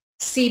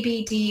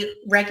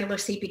regular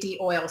CBD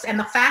oils. And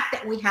the fact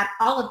that we had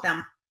all of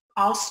them,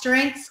 all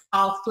strengths,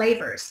 all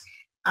flavors,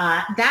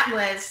 that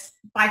was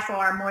by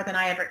far more than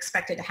I ever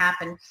expected to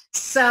happen.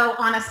 So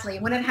honestly,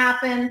 when it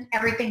happened,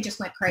 everything just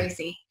went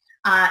crazy.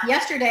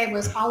 Yesterday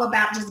was all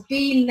about just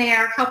being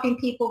there, helping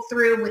people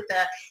through with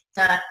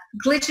the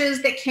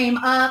glitches that came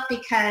up,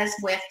 because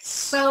with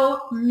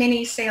so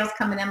many sales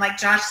coming in, like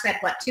Josh said,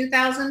 what,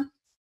 2,000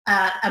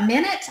 a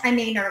minute? I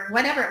mean, or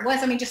whatever it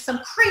was. I mean, just some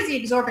crazy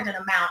exorbitant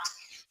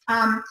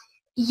amount.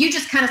 You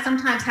just kind of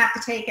sometimes have to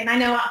take, and I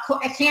know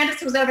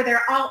Candace was over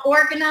there all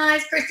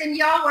organized. Kristen,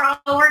 y'all were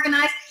all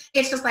organized.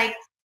 It's just like,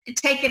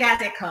 take it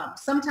as it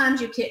comes. Sometimes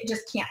you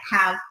just can't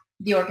have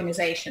the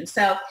organization.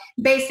 So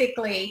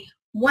basically,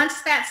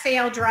 once that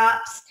sale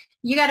drops,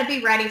 you got to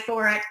be ready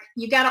for it.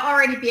 You got to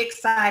already be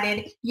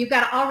excited. You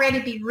got to already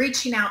be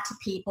reaching out to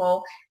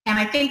people. And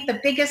I think the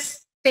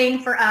biggest thing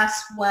for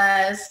us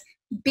was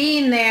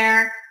being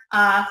there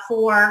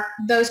for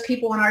those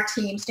people on our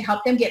teams to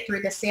help them get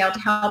through the sale, to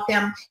help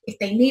them if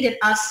they needed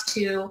us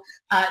to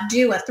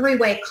do a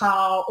three-way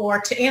call or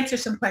to answer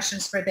some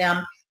questions for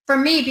them. For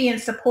me, being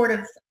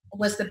supportive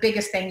was the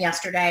biggest thing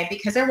yesterday,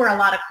 because there were a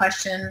lot of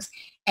questions,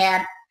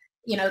 and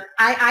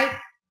I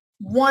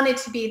wanted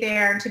to be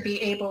there and to be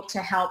able to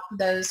help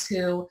those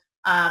who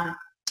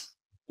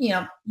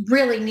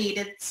really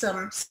needed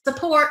some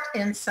support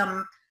and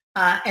some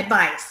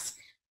advice.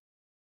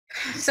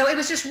 So it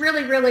was just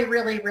really, really,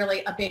 really,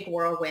 really a big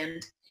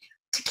whirlwind.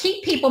 To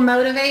keep people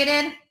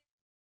motivated,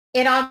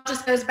 it all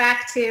just goes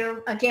back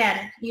to,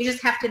 again, you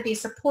just have to be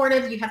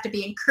supportive. You have to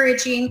be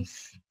encouraging.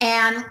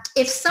 And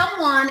if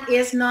someone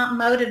is not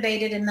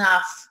motivated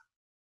enough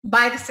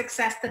by the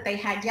success that they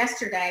had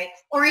yesterday,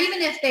 or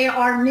even if they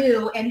are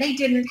new and they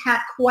didn't have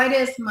quite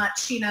as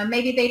much,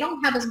 maybe they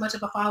don't have as much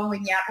of a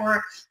following yet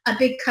or a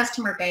big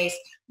customer base,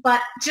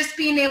 but just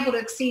being able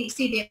to see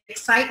the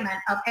excitement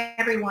of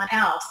everyone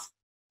else.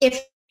 If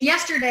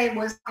yesterday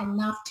was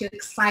enough to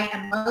excite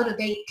and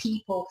motivate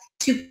people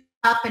to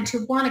up and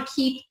to want to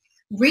keep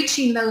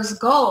reaching those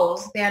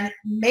goals, then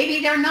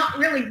maybe they're not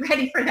really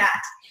ready for that.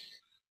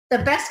 The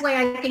best way,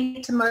 I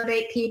think, to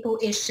motivate people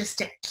is just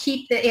to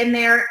keep it in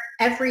there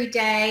every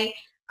day,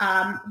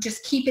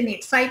 just keeping the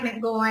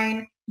excitement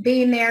going,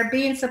 being there,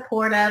 being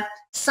supportive.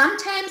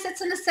 Sometimes it's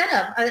an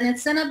incentive. An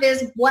incentive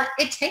is what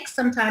it takes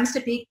sometimes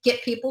to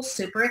get people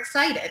super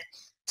excited.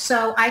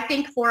 So I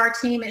think for our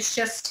team, it's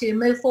just to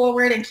move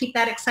forward and keep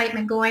that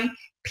excitement going.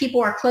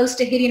 People are close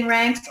to hitting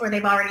ranks, or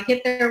they've already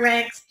hit their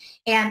ranks.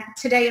 And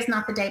today is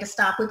not the day to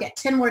stop. We've got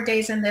 10 more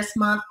days in this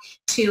month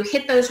to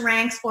hit those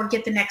ranks or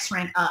get the next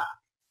rank up.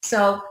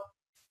 So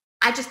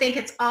I just think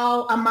it's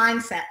all a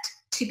mindset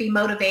to be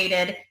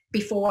motivated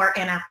before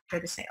and after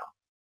the sale.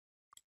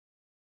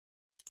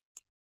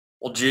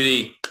 Well,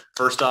 Judy,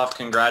 first off,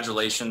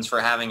 congratulations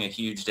for having a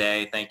huge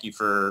day. Thank you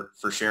for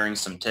sharing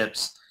some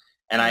tips.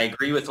 And I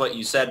agree with what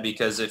you said,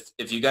 because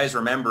if you guys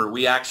remember,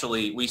 we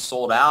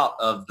sold out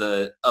of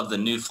the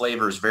new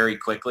flavors very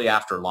quickly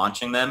after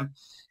launching them.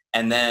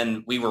 And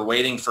then we were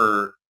waiting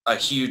for a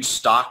huge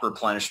stock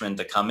replenishment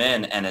to come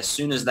in. And as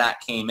soon as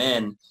that came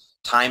in,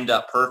 timed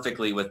up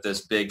perfectly with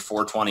this big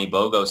 420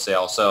 BOGO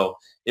sale. So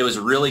it was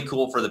really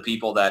cool for the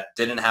people that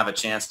didn't have a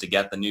chance to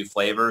get the new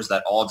flavors,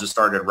 that all just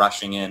started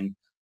rushing in,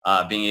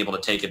 being able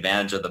to take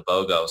advantage of the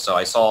BOGO. So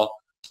I saw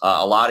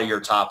a lot of your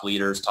top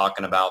leaders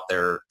talking about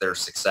their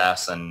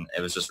success, and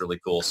it was just really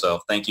cool. So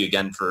thank you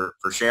again for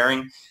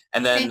sharing.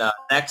 And then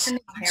next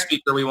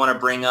speaker we want to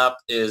bring up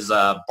is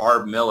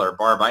Barb Miller.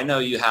 Barb, I know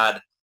you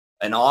had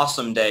an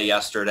awesome day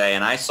yesterday,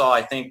 and I saw,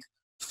 I think,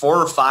 4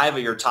 or 5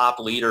 of your top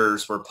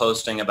leaders were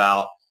posting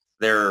about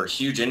their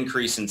huge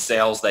increase in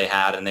sales they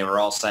had, and they were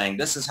all saying,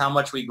 this is how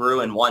much we grew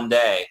in one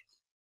day.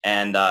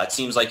 And it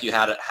seems like you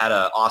had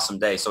an awesome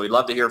day. So we'd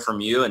love to hear from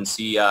you and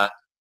see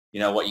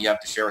what you have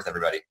to share with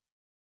everybody.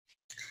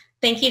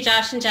 Thank you,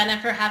 Josh and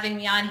Jenna, for having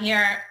me on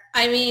here.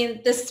 I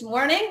mean, this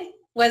morning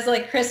was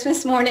like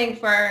Christmas morning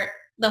for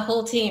the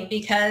whole team,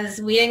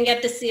 because we didn't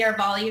get to see our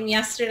volume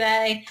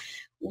yesterday.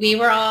 We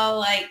were all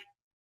like,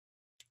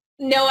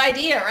 no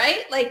idea,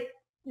 right? Like,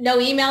 no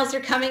emails are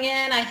coming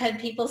in. I had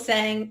people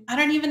saying, I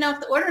don't even know if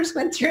the orders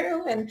went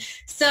through. And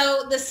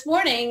so this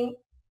morning,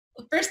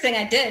 the first thing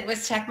I did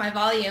was check my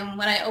volume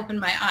when I opened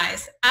my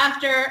eyes.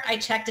 After I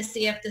checked to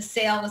see if the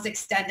sale was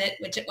extended,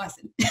 which it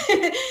wasn't.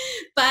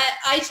 But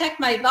I checked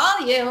my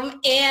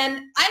volume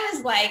and I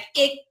was like,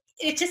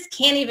 it just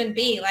can't even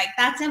be. Like,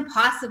 that's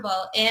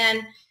impossible.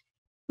 And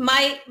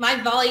my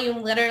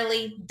volume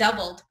literally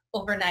doubled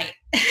overnight.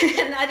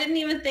 And I didn't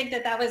even think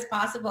that was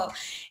possible.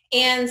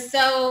 And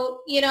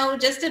so,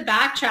 just to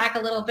backtrack a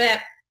little bit,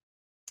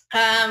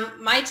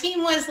 my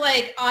team was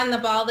like on the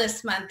ball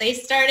this month. They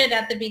started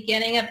at the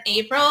beginning of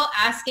April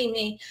asking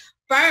me,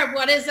 Barb,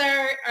 what is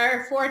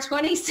our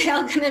 420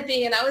 sale going to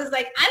be? And I was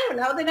like, I don't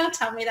know. They don't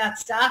tell me that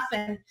stuff.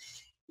 And,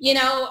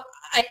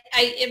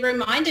 it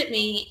reminded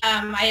me,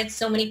 I had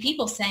so many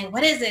people saying,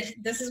 what is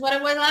it? This is what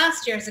it was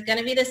last year. Is it going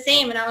to be the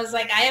same? And I was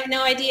like, I have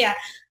no idea.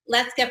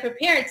 Let's get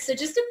prepared. So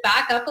just to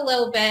back up a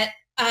little bit,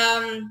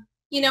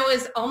 it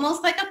was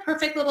almost like a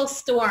perfect little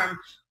storm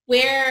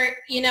where,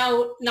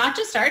 not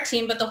just our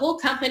team, but the whole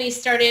company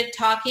started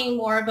talking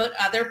more about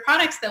other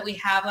products that we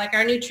have, like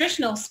our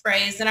nutritional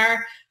sprays and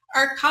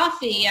our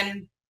coffee,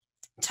 and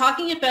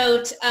talking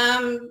about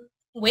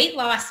weight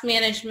loss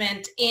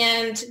management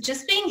and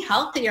just being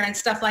healthier and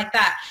stuff like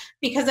that.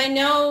 Because I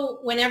know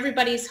when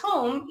everybody's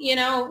home,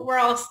 we're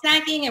all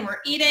snacking and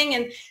we're eating.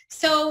 And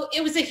so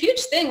it was a huge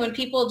thing when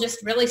people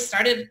just really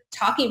started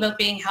talking about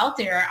being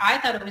healthier. I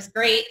thought it was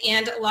great.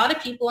 And a lot of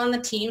people on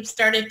the team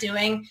started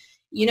doing,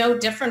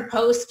 different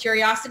posts,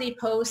 curiosity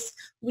posts.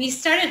 We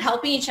started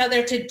helping each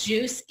other to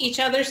juice each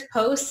other's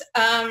posts.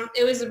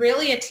 It was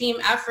really a team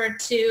effort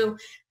to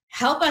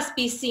help us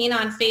be seen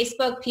on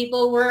Facebook.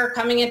 People were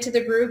coming into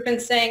the group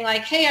and saying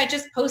like, hey, I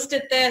just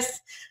posted this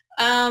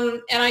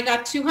and I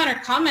got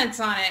 200 comments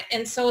on it.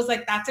 And so I was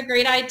like, that's a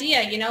great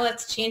idea. You know,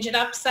 let's change it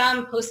up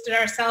some, post it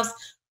ourselves.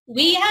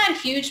 We had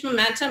huge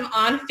momentum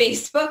on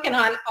Facebook and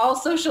on all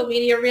social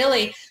media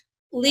really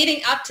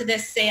leading up to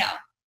this sale.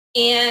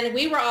 And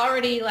we were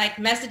already like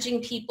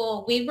messaging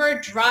people. We were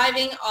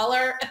driving all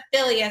our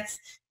affiliates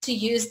to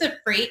use the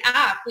free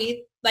app.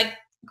 We like,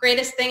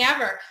 greatest thing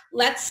ever.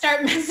 Let's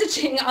start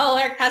messaging all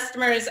our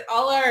customers,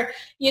 all our,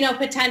 you know,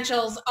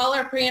 potentials, all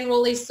our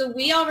pre-enrollees. So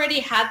we already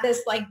had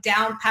this like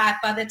down pat.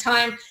 By the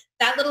time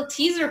that little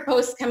teaser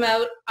post come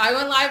out, I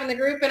went live in the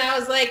group and I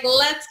was like,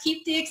 let's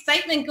keep the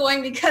excitement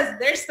going because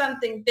there's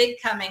something big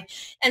coming.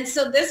 And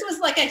so this was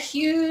like a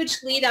huge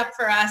lead up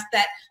for us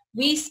that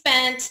we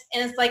spent,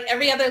 and it's like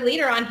every other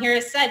leader on here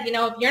has said, you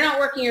know, if you're not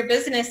working your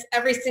business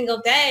every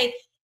single day,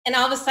 and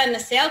all of a sudden a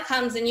sale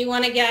comes and you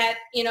want to get,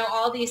 you know,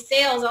 all these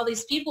sales, all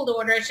these people to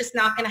order, it's just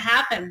not going to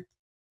happen.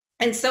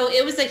 And so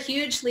it was a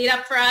huge lead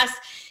up for us.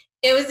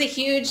 It was a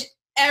huge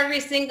every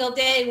single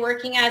day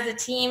working as a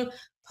team,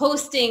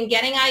 posting,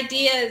 getting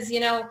ideas,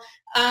 you know,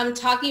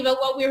 talking about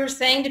what we were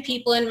saying to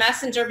people in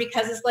Messenger,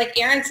 because it's like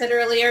Erin said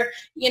earlier,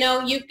 you know,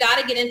 you've got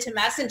to get into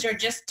Messenger.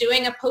 Just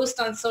doing a post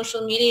on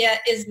social media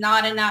is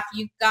not enough.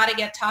 You've got to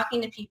get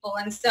talking to people.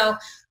 And so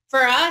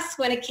for us,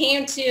 when it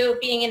came to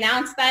being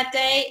announced that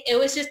day, it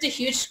was just a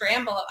huge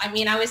scramble. I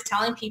mean, I was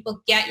telling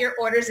people, get your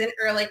orders in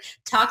early,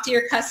 talk to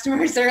your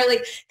customers early,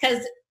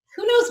 because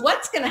who knows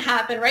what's going to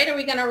happen, right? Are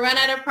we going to run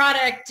out of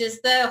product?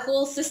 Is the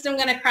whole system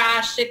going to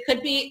crash? It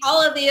could be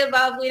all of the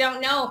above. We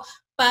don't know.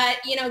 But,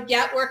 you know,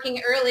 get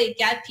working early,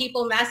 get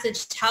people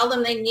message, tell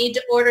them they need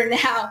to order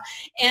now.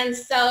 And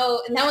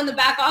so now when the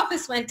back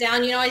office went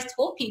down, you know, I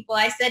told people,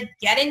 I said,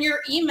 get in your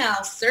email,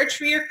 search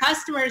for your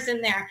customers in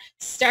there,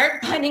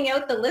 start finding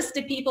out the list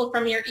of people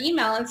from your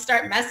email and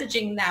start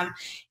messaging them.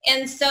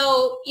 And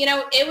so, you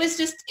know, it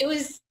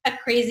was a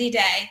crazy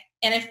day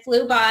and it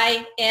flew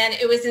by and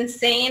it was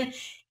insane.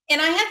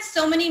 And I had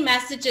so many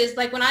messages,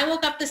 like when I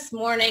woke up this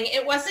morning,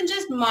 it wasn't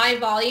just my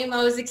volume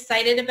I was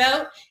excited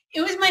about. It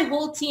was my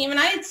whole team. And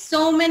I had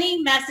so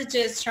many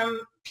messages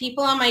from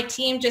people on my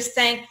team just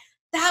saying,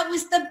 that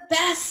was the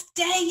best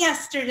day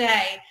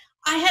yesterday.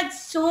 I had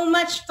so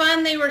much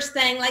fun, they were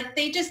saying. Like,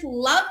 they just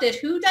loved it.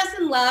 Who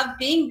doesn't love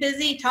being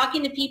busy,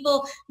 talking to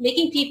people,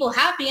 making people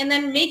happy, and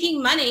then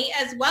making money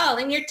as well,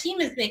 and your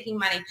team is making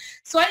money.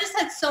 So I just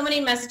had so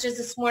many messages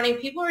this morning.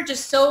 People were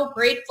just so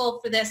grateful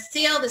for this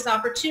sale, this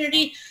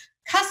opportunity.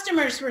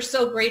 Customers were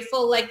so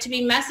grateful, like, to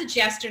be messaged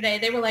yesterday.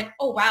 They were like,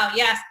 oh, wow,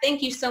 yes,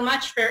 thank you so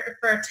much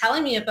for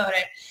telling me about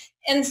it.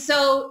 And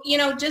so, you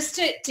know, just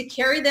to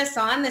carry this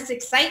on, this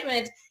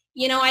excitement,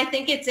 you know, I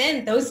think it's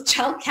in those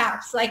gel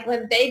caps. Like,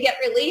 when they get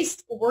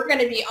released, we're going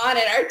to be on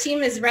it. Our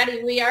team is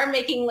ready. We are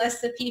making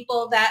lists of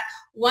people that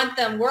want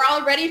them. We're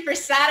all ready for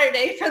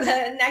Saturday for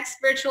the next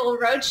virtual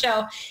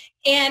roadshow.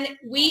 And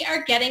we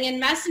are getting in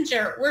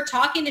Messenger. We're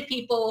talking to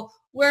people.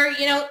 We're,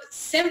 you know,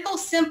 simple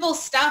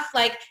stuff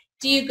like,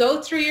 do you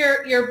go through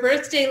your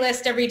birthday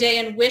list every day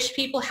and wish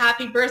people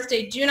happy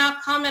birthday? Do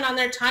not comment on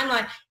their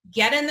timeline.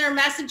 Get in their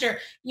Messenger.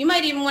 You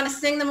might even want to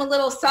sing them a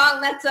little song.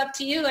 That's up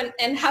to you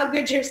and how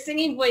good your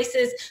singing voice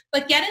is.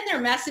 But get in their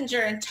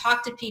Messenger and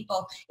talk to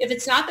people. If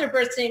it's not their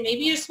birthday,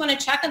 maybe you just want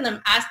to check on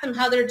them. Ask them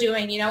how they're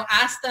doing. You know,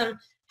 ask them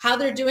how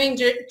they're doing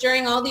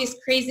during all these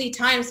crazy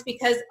times,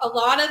 because a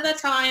lot of the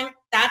time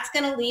that's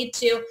going to lead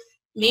to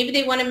maybe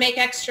they want to make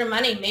extra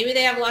money. Maybe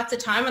they have lots of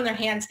time on their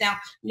hands now.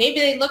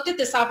 Maybe they looked at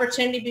this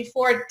opportunity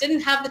before,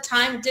 didn't have the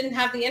time, didn't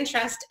have the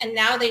interest, and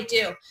now they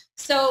do.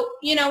 So,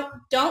 you know,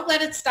 don't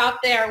let it stop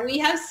there. We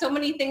have so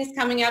many things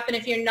coming up, and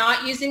if you're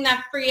not using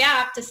that free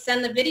app to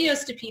send the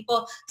videos to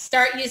people,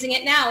 start using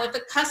it now. If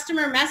a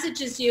customer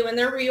messages you and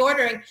they're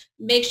reordering,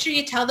 make sure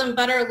you tell them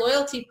about our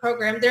loyalty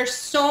program. There's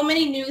so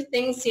many new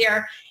things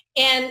here.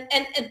 And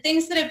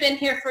things that have been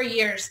here for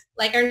years,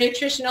 like our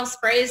nutritional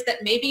sprays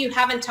that maybe you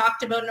haven't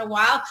talked about in a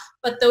while,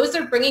 but those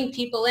are bringing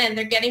people in.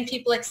 They're getting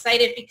people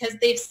excited because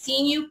they've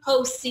seen you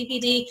post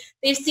CBD.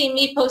 They've seen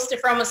me post it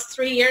for almost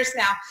 3 years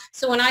now.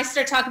 So when I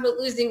start talking about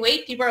losing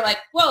weight, people are like,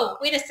 whoa,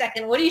 wait a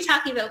second. What are you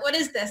talking about? What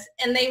is this?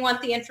 And they want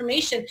the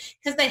information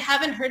because they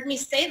haven't heard me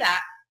say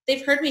that.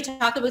 They've heard me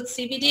talk about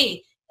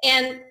CBD.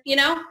 And, you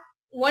know,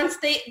 once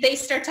they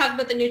start talking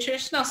about the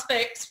nutritional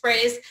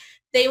sprays,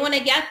 they want to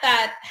get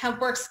that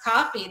HempWorks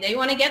coffee. They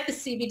want to get the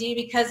CBD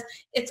because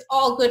it's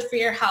all good for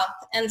your health.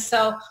 And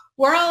so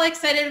we're all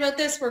excited about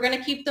this. We're going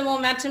to keep the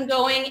momentum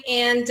going.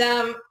 And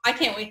I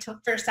can't wait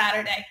for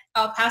Saturday.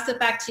 I'll pass it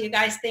back to you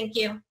guys. Thank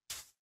you.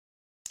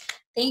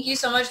 Thank you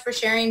so much for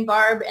sharing,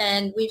 Barb.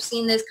 And we've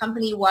seen this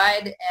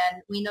company-wide,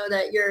 and we know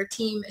that your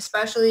team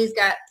especially has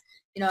got,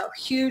 you know,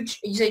 huge,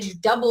 you said you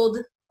doubled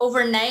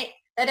overnight.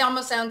 That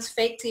almost sounds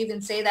fake to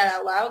even say that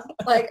out loud.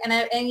 Like,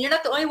 and you're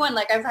not the only one.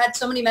 Like, I've had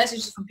so many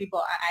messages from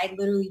people. I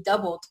literally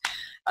doubled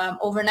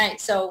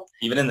overnight. So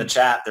even in the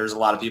chat, there's a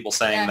lot of people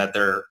saying that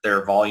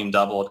their volume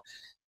doubled.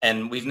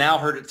 And we've now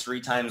heard it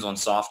 3 times on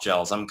soft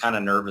gels. I'm kind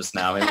of nervous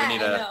now. Maybe we need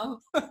to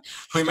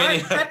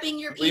prepping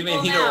your people we may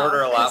need to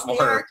order a lot more.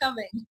 They are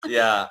coming.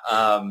 Yeah.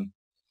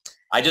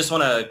 I just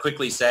want to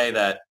quickly say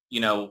that,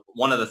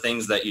 one of the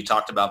things that you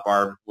talked about,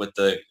 Barb, with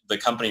the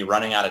company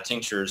running out of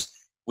tinctures,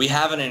 we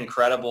have an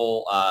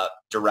incredible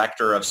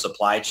director of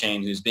supply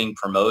chain who's being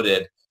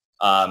promoted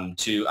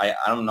to, I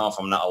don't know if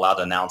I'm not allowed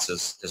to announce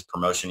his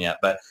promotion yet,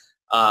 but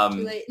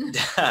Too late.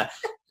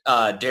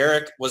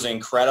 Derek was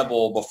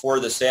incredible. Before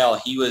the sale,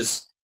 he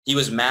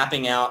was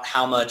mapping out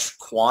how much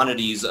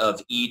quantities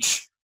of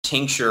each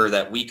tincture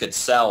that we could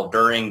sell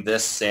during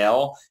this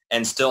sale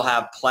and still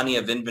have plenty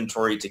of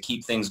inventory to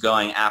keep things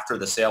going after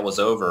the sale was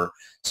over.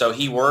 So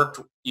he worked,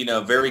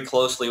 very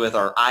closely with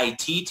our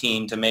IT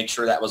team to make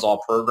sure that was all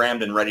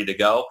programmed and ready to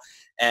go.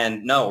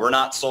 And no, we're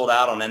not sold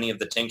out on any of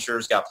the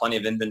tinctures, got plenty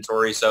of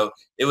inventory. So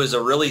it was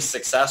a really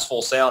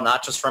successful sale,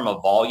 not just from a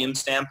volume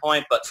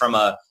standpoint, but from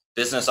a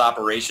business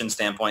operations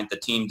standpoint. The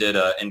team did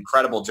an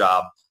incredible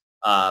job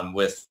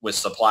with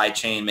supply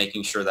chain,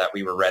 making sure that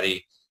we were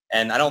ready.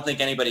 And I don't think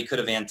anybody could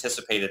have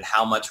anticipated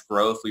how much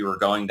growth we were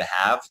going to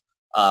have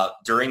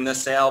during the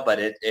sale, but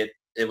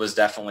it was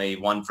definitely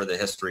one for the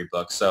history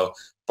book. So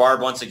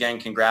Barb, once again,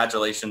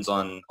 congratulations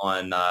on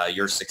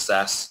your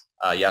success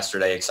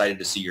yesterday. Excited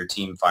to see your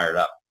team fired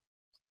up.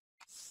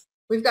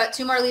 We've got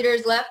 2 more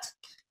leaders left.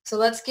 So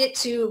let's get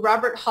to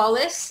Robert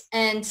Hollis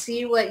and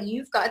see what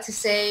you've got to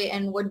say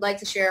and would like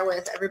to share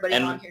with everybody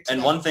on here today.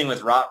 And one thing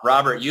with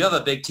Robert, you have a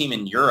big team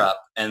in Europe,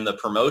 and the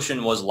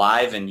promotion was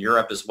live in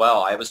Europe as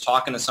well. I was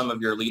talking to some of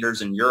your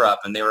leaders in Europe,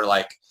 and they were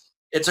like,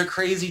 it's a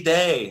crazy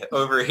day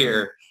over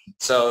here.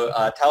 So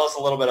tell us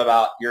a little bit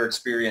about your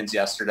experience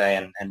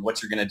yesterday and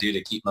what you're going to do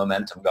to keep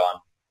momentum going.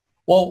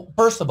 Well,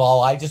 first of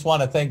all, I just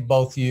want to thank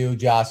both you,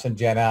 Josh and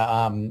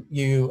Jenna.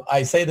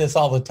 I say this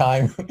all the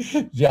time,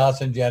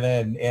 Josh and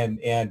Jenna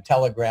and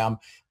Telegram.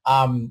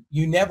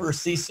 You never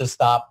cease to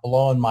stop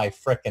blowing my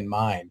frickin'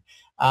 mind.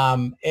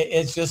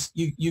 It's just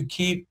you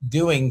keep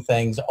doing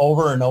things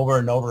over and over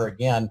and over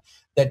again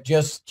that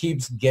just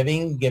keeps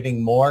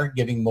giving more.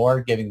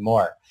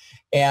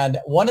 And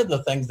one of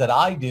the things that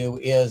I do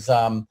is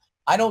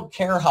I don't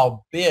care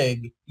how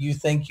big you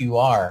think you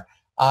are.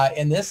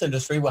 In this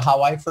industry,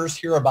 how I first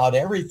hear about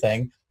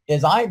everything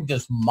is I'm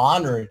just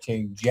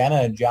monitoring Jenna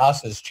and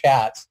Josh's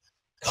chats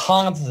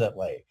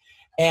constantly.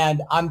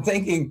 And I'm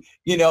thinking,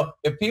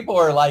 if people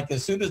are like,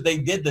 as soon as they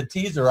did the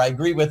teaser, I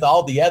agree with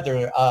all the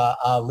other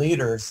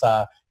leaders.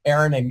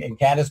 Aaron and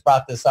Candace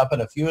brought this up,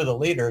 and a few of the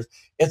leaders.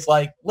 It's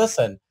like,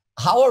 listen,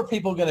 how are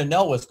people going to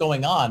know what's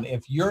going on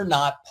if you're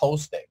not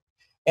posting?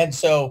 And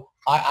so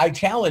I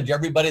challenge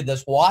everybody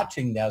that's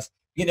watching this,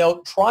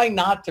 try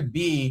not to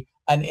be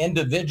an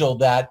individual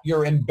that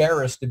you're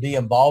embarrassed to be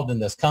involved in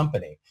this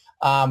company.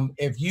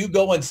 If you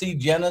go and see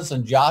Jenna's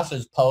and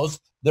Josh's posts,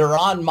 they're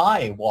on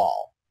my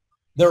wall.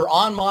 They're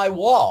on my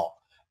wall.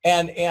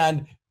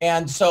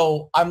 And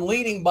so I'm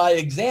leading by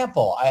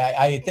example.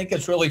 I think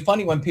it's really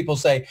funny when people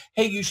say,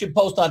 hey, you should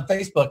post on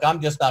Facebook.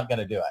 I'm just not going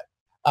to do it.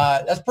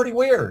 That's pretty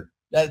weird.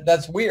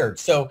 That's weird.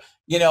 So,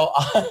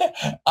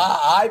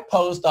 I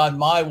post on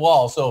my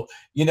wall. So,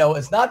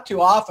 it's not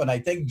too often. I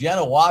think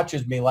Jenna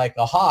watches me like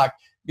a hawk,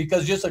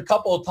 because just a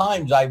couple of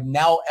times I'm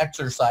now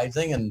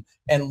exercising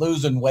and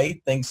losing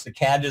weight thanks to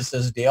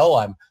Candace's deal.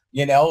 I'm,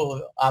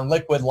 on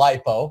liquid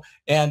lipo,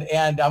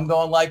 and I'm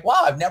going like,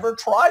 wow, I've never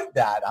tried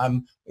that.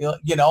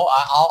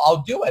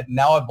 I'll do it.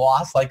 Now I've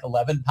lost like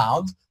 11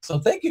 pounds. So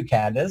thank you,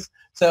 Candace.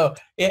 So,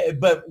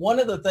 but one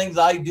of the things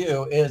I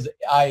do is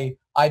I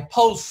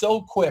post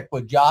so quick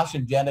what Josh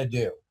and Jenna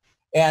do.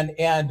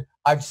 And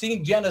I've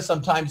seen Jenna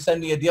sometimes send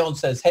me a deal and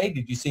says, hey,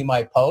 did you see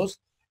my post?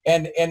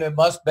 And it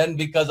must have been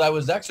because I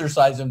was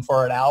exercising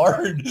for an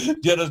hour.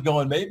 And Jenna's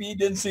going, maybe you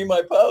didn't see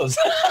my post.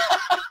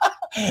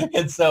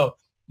 And so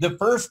the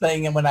first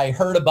thing, and when I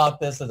heard about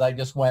this, is I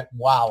just went,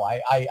 wow,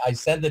 I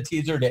send the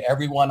teaser to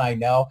everyone I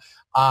know.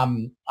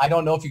 I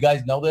don't know if you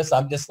guys know this.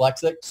 I'm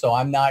dyslexic, so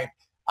I'm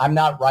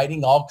not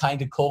writing all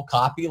kind of cool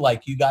copy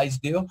like you guys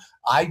do.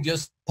 I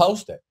just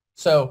post it.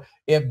 So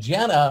if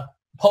Jenna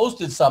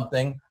posted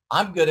something,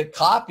 I'm good at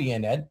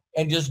copying it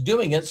and just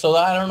doing it so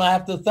that I don't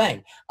have to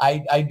think.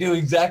 I do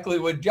exactly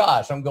what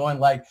Josh. I'm going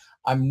like,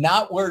 I'm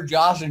not where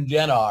Josh and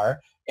Jen are.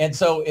 And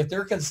so if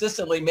they're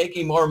consistently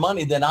making more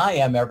money than I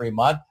am every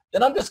month,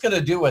 then I'm just going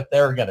to do what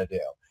they're going to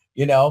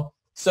do,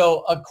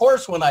 So of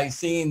course, when I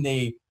seen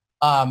the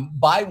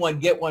buy one,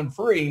 get one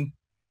free,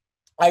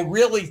 I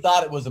really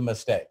thought it was a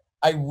mistake.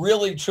 I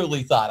really,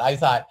 truly thought. I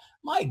thought,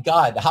 my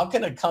God, how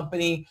can a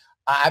company,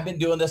 I've been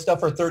doing this stuff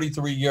for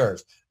 33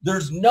 years.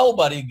 There's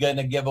nobody going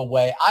to give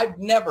away. I've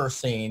never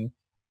seen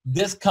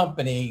this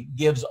company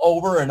gives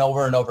over and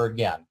over and over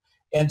again.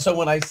 And so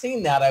when I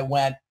seen that, I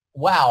went,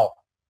 wow,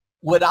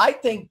 what I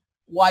think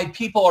why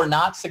people are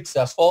not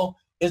successful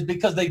is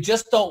because they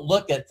just don't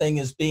look at things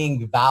as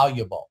being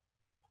valuable.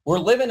 We're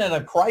living in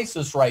a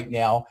crisis right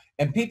now,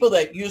 and people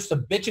that used to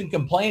bitch and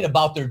complain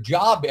about their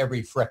job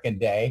every frickin'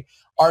 day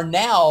are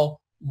now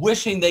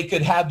wishing they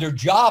could have their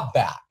job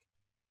back.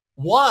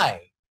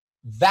 Why?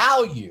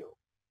 Value.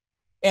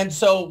 And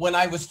so when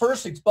I was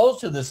first exposed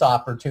to this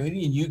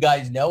opportunity, and you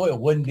guys know it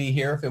wouldn't be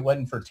here if it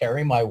wasn't for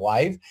Terry, my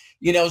wife,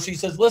 you know, she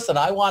says, listen,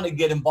 I want to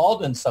get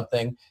involved in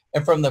something.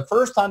 And from the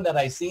first time that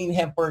I seen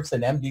HempWorks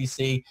and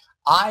MDC,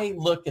 I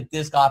look at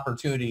this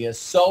opportunity as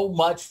so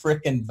much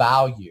freaking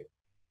value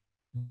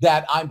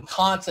that I'm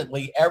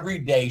constantly every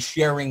day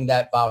sharing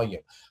that value.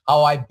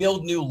 How I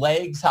build new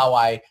legs, how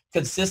I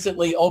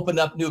consistently open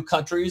up new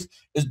countries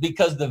is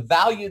because the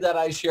value that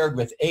I shared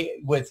with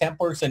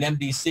HempWorks and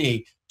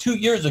MDC 2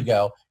 years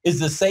ago is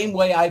the same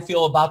way I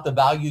feel about the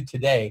value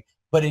today,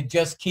 but it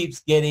just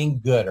keeps getting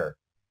gooder.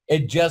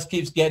 It just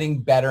keeps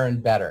getting better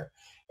and better.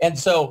 And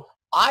so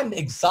I'm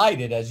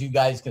excited, as you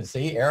guys can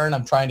see. Aaron,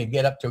 I'm trying to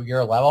get up to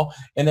your level,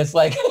 and it's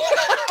like,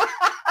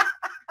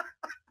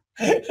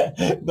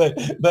 but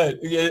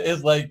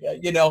it's like,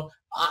 you know,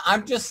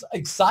 I'm just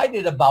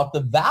excited about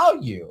the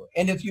value.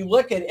 And if you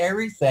look at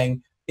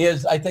everything,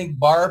 is I think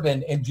Barb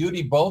and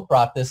Judy both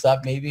brought this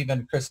up, maybe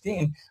even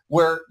Christine,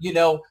 where, you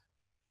know,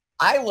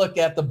 I look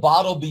at the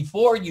bottle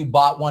before you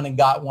bought one and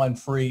got one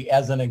free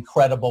as an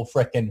incredible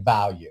freaking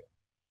value.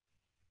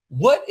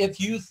 What if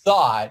you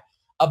thought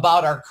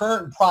about our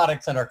current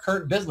products and our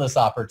current business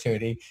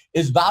opportunity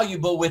is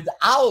valuable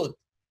without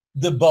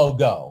the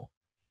BOGO?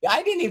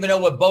 I didn't even know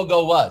what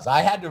BOGO was. I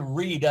had to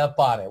read up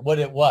on it, what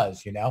it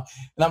was, you know,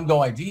 and I'm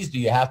going, geez, do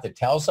you have to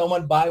tell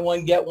someone buy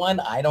one, get one?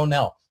 I don't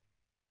know.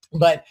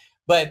 But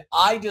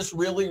I just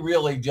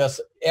really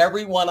just,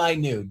 everyone I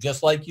knew,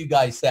 just like you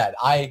guys said,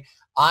 I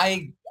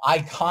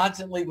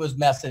constantly was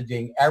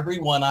messaging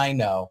everyone I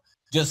know,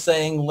 just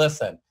saying,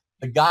 listen,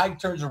 the guy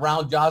turns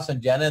around, Josh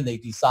and Jenna, and they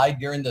decide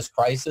during this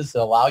crisis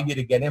to allow you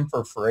to get in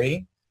for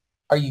free.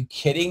 Are you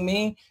kidding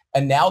me?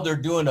 And now they're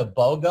doing a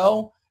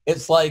BOGO.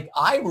 It's like,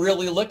 I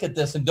really look at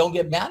this, and don't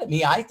get mad at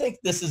me, I think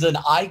this is an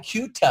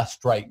IQ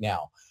test right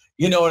now.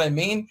 You know what I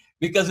mean?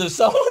 Because if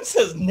someone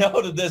says no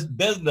to this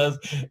business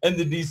and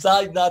they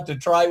decide not to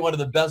try one of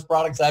the best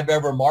products I've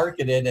ever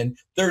marketed in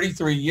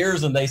 33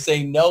 years, and they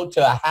say no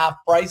to a half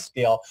price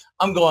scale,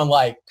 I'm going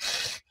like,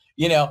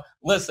 you know,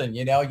 listen,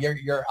 you know,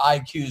 your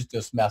IQ's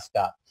just messed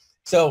up.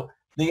 So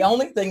the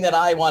only thing that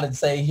I want to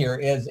say here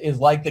is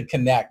like to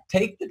connect.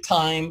 Take the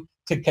time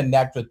to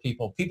connect with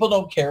people. People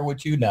don't care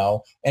what you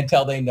know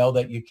until they know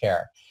that you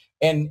care.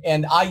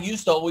 And I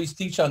used to always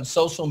teach on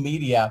social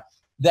media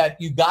that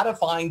you got to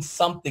find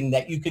something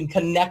that you can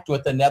connect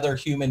with another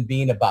human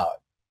being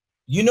about.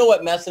 You know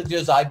what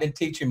messages I've been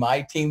teaching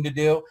my team to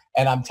do?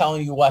 And I'm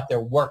telling you what, they're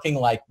working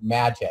like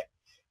magic.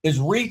 Is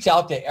reach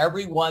out to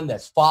everyone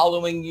that's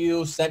following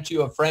you, sent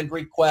you a friend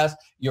request,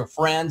 your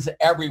friends,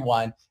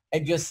 everyone,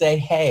 and just say,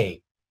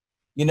 hey,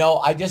 you know,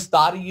 I just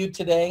thought of you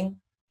today,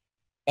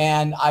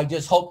 and I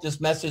just hope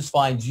this message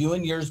finds you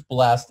and yours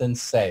blessed and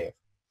safe.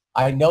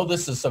 I know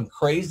this is some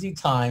crazy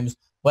times,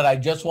 but I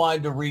just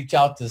wanted to reach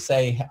out to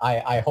say,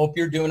 I hope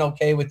you're doing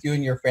okay with you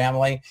and your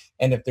family.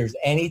 And if there's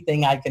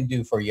anything I can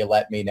do for you,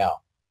 let me know.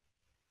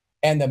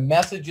 And the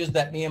messages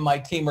that me and my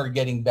team are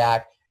getting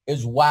back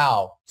is,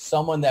 wow,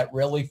 someone that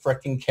really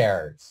freaking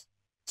cares.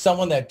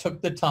 Someone that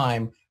took the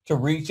time to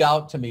reach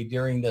out to me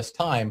during this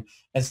time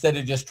instead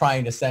of just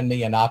trying to send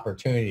me an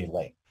opportunity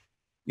link.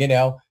 You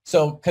know,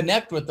 so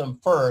connect with them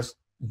first,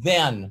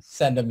 then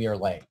send them your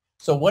link.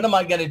 So what am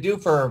I going to do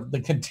for the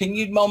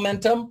continued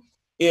momentum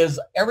is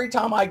every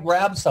time I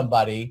grab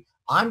somebody,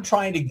 I'm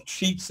trying to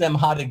teach them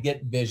how to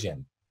get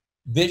vision.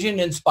 Vision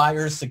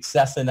inspires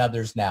success in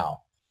others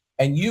now.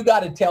 And you got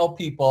to tell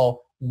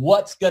people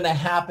what's going to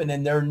happen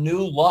in their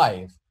new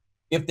life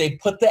if they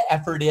put the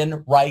effort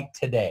in right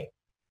today.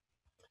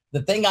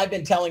 The thing I've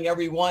been telling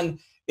everyone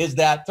is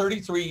that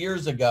 33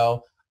 years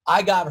ago,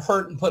 I got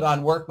hurt and put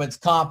on workman's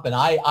comp, and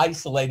I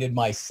isolated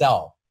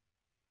myself.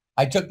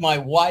 I took my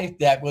wife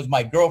that was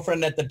my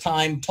girlfriend at the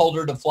time, told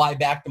her to fly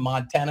back to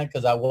Montana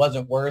because I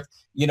wasn't worth,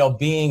 you know,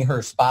 being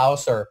her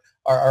spouse or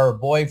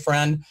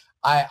boyfriend.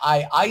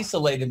 I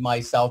isolated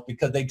myself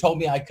because they told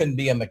me I couldn't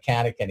be a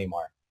mechanic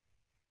anymore.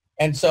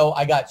 And so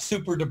I got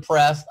super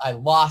depressed. I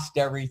lost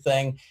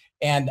everything.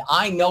 And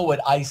I know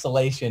what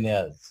isolation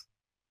is.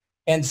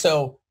 And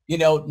so, you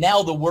know,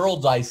 now the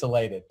world's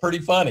isolated. Pretty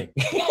funny.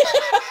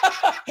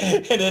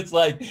 And it's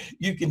like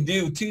you can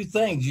do two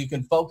things. You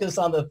can focus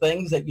on the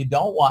things that you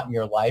don't want in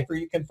your life, or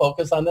you can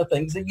focus on the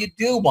things that you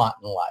do want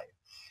in life.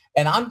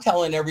 And I'm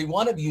telling every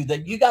one of you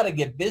that you got to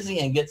get busy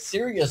and get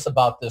serious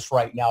about this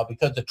right now,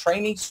 because the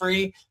training's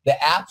free,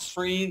 the app's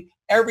free,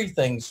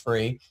 everything's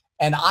free.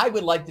 And I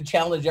would like to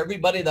challenge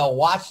everybody that'll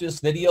watch this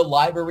video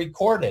live or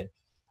recorded.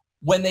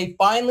 When they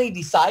finally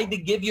decide to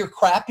give your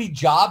crappy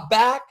job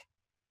back,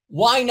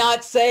 why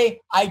not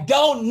say, I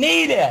don't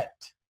need it?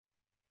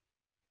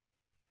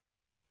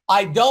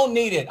 I don't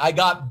need it. I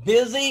got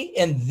busy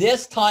in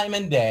this time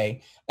and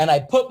day, and I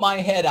put my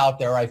head out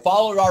there. I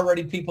followed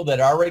already people that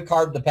already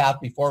carved the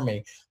path before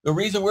me. The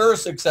reason we were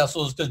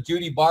successful is because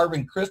Judy, Barb,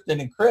 and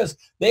Kristen and Chris,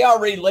 they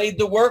already laid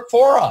the work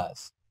for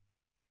us.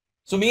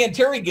 So me and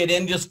Terry get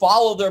in, just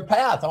follow their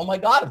path. Oh my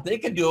God, if they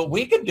can do it,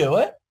 we can do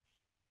it.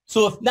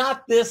 So if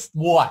not this,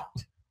 what?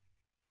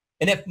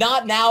 And if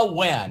not now,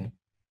 when?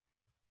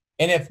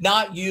 And if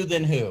not you,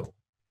 then who?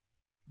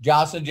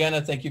 Josh and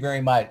Jenna, thank you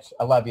very much.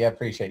 I love you. I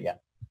appreciate you.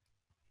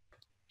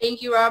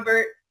 Thank you,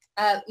 Robert.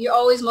 You're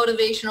always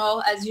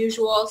motivational as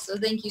usual. So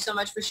thank you so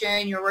much for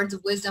sharing your words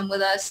of wisdom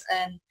with us.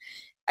 And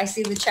I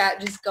see the chat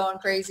just going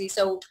crazy.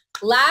 So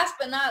last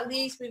but not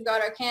least, we've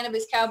got our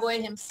cannabis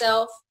cowboy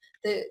himself,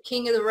 the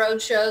king of the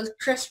road shows,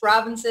 Chris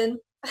Robinson.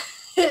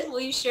 Will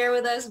you share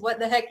with us what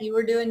the heck you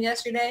were doing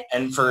yesterday?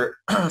 And for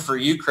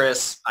you,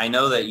 Chris, I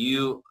know that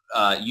you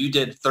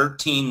did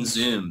 13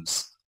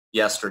 Zooms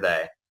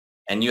yesterday,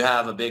 and you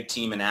have a big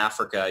team in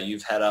Africa.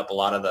 You've head up a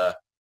lot of the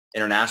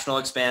international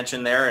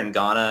expansion there in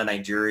Ghana,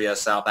 Nigeria,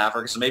 South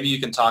Africa. So maybe you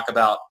can talk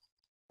about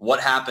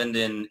what happened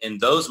in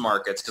those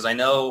markets, because I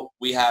know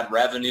we had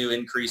revenue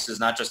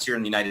increases not just here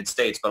in the United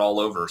States, but all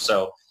over.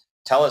 So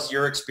tell us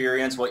your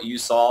experience, what you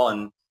saw,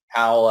 and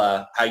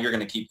how you're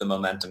going to keep the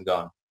momentum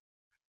going.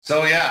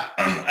 So yeah,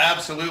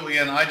 absolutely.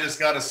 And I just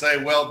got to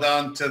say, well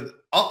done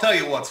I'll tell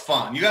you what's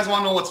fun. You guys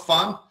want to know what's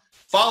fun?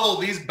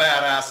 Follow these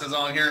badasses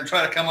on here and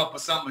try to come up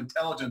with something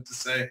intelligent to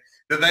say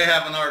that they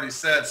haven't already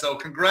said. So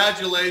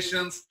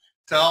congratulations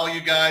to all you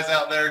guys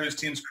out there whose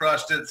teams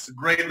crushed it. It's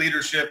great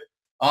leadership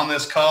on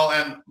this call.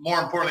 And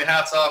more importantly,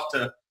 hats off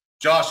to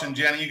Josh and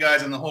Jenny, you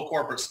guys and the whole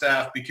corporate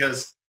staff,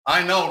 because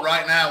I know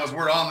right now as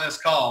we're on this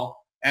call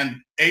and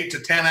 8 to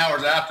 10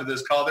 hours after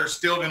this call, there's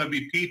still going to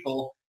be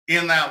people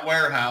in that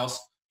warehouse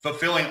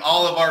fulfilling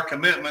all of our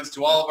commitments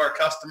to all of our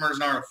customers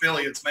and our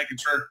affiliates, making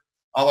sure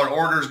all our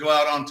orders go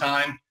out on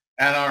time,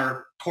 and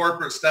our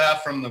corporate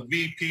staff from the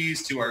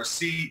VPs to our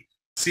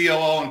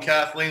COO and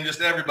Kathleen,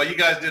 just everybody. You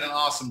guys did an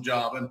awesome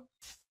job. And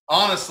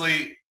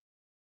honestly,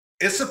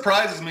 it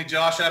surprises me,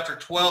 Josh, after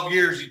 12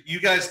 years, you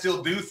guys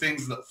still do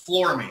things that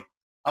floor me.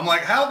 I'm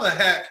like, how the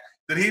heck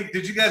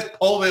did you guys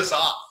pull this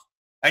off?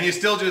 And you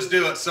still just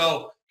do it.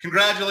 So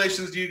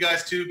congratulations to you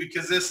guys too,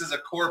 because this is a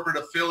corporate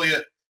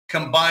affiliate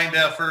combined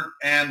effort,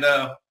 and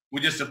we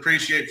just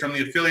appreciate from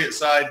the affiliate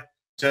side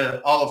to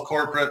all of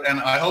corporate. And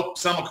I hope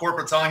some of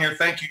corporate's on here.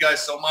 Thank you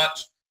guys so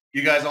much.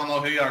 You guys all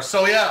know who you are.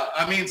 So yeah,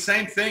 I mean,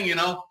 same thing, you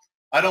know,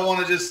 I don't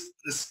want to just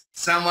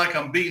sound like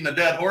I'm beating a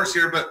dead horse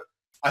here, but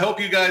I hope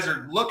you guys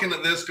are looking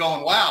at this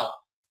going, wow,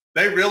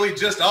 they really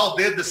just all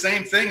did the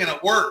same thing and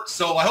it worked.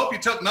 So I hope you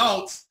took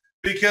notes,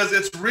 because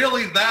it's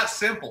really that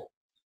simple.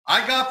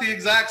 I got the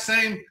exact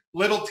same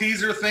little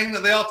teaser thing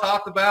that they all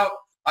talked about.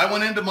 I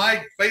went into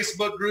my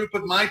Facebook group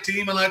with my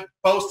team and I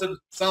posted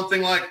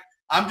something like,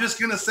 I'm just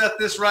going to set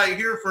this right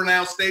here for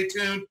now. Stay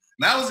tuned. And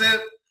that was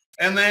it.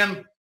 And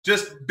then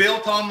just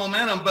built on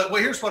momentum. But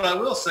here's what I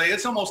will say.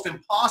 It's almost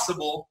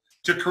impossible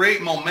to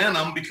create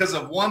momentum because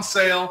of one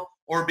sale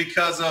or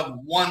because of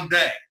one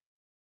day.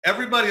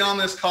 Everybody on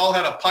this call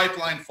had a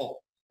pipeline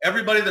full.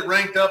 Everybody that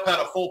ranked up had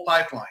a full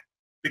pipeline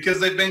because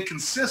they've been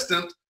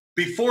consistent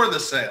before the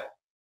sale.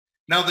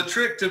 Now, the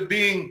trick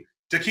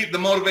to keep the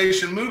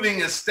motivation moving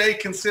is stay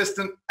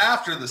consistent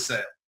after the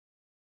sale.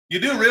 You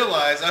do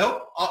realize, I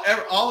hope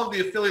all of the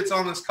affiliates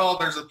on this call,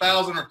 there's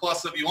 1,000 or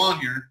plus of you on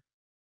here,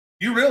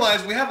 you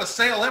realize we have a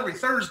sale every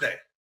Thursday.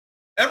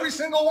 Every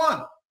single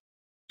one.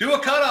 Do a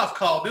cutoff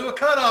call, do a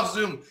cutoff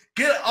Zoom,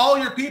 have all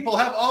your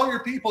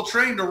people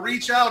trained to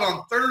reach out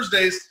on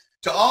Thursdays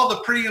to all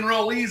the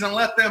pre-enrollees and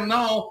let them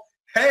know,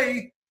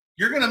 hey,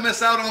 you're going to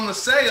miss out on the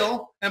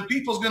sale and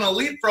people's going to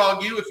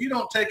leapfrog you if you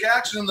don't take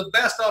action in the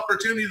best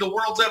opportunity the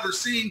world's ever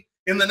seen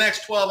in the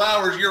next 12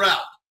 hours, you're out.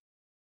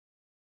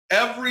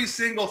 Every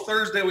single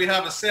Thursday we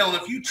have a sale.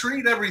 And if you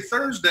treat every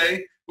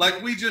Thursday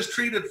like we just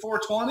treated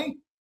 420,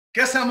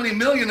 guess how many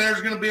millionaires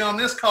are going to be on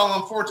this call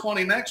on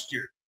 420 next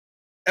year?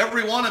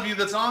 Every one of you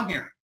that's on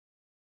here.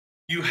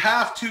 You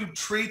have to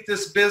treat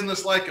this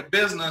business like a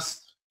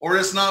business, or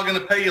it's not going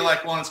to pay you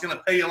like one. It's going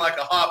to pay you like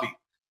a hobby.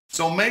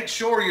 So make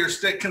sure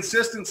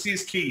consistency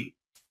is key.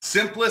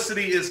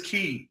 Simplicity is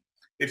key.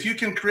 If you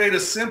can create a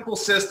simple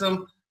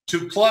system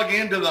to plug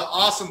into the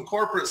awesome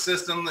corporate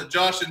system that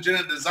Josh and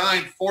Jenna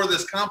designed for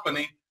this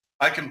company,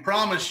 I can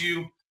promise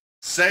you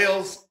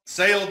sale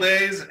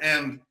days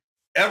and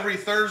every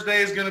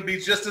Thursday is going to be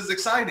just as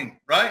exciting,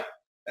 right?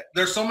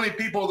 There's so many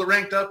people that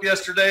ranked up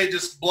yesterday, it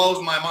just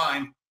blows my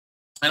mind.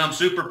 And I'm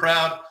super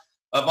proud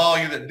of all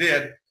you that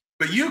did.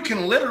 But you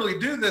can literally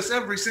do this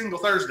every single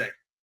Thursday.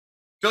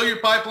 Fill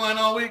your pipeline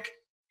all week,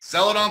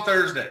 sell it on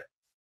Thursday.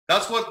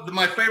 That's what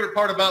my favorite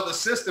part about the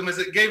system is.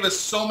 It gave us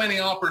so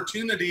many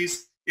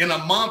opportunities in a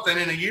month and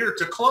in a year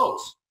to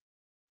close,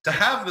 to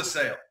have the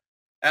sale.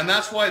 And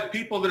that's why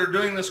people that are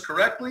doing this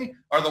correctly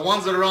are the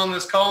ones that are on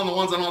this call and the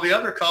ones on all the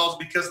other calls,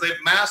 because they've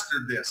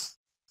mastered this.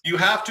 You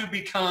have to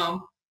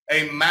become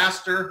a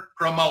master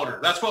promoter.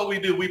 That's what we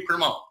do. We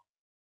promote.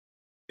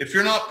 If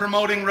you're not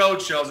promoting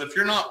road shows, if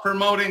you're not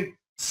promoting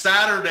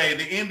Saturday,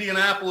 the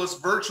Indianapolis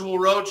virtual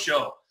road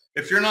show,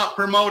 if you're not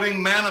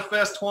promoting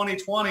Manifest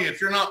 2020, if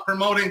you're not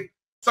promoting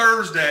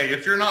Thursday,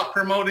 if you're not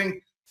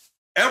promoting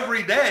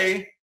every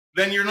day,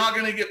 then you're not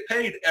going to get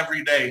paid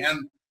every day.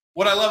 And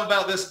what I love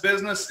about this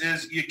business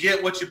is you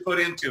get what you put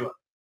into it.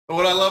 But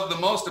what I love the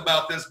most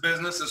about this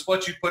business is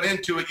what you put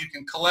into it, you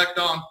can collect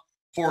on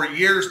for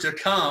years to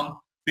come,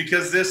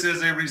 because this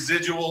is a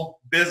residual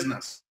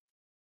business.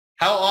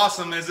 How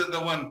awesome is it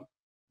that when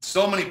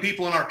so many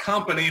people in our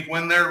company,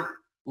 when their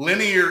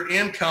linear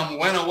income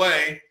went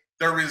away,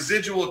 their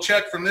residual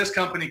check from this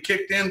company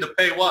kicked in to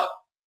pay what?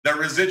 Their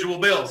residual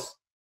bills,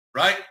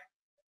 right?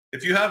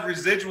 If you have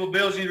residual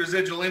bills, you need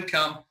residual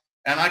income,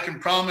 and I can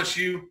promise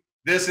you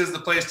this is the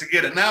place to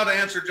get it. Now to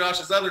answer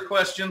Josh's other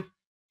question,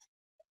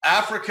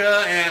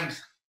 Africa and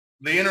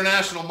the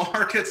international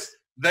markets,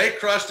 they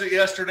crushed it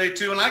yesterday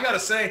too. And I got to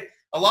say,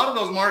 a lot of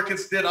those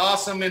markets did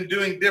awesome in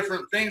doing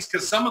different things,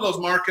 because some of those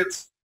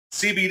markets,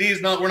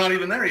 CBDs, we're not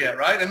even there yet,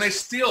 right? And they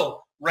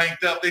still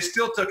ranked up. They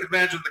still took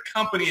advantage of the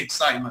company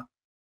excitement.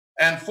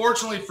 And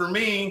fortunately for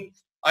me,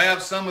 I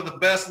have some of the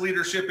best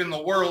leadership in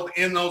the world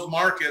in those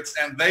markets,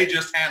 and they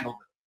just handled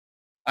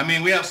it. I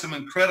mean, we have some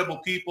incredible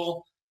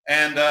people,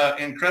 and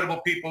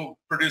incredible people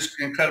produce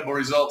incredible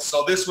results.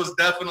 So this was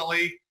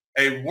definitely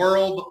a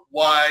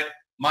worldwide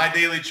My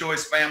Daily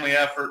Choice family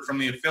effort from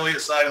the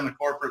affiliate side and the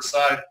corporate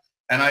side.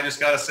 And I just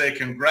got to say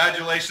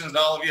congratulations to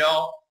all of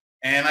y'all.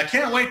 And I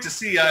can't wait to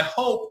see, I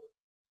hope,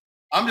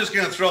 I'm just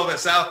going to throw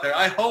this out there.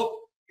 I hope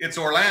it's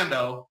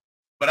Orlando,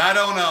 but I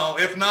don't know.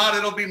 If not,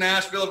 it'll be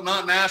Nashville. If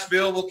not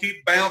Nashville, we'll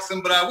keep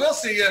bouncing. But I will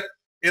see you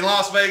in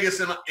Las Vegas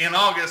in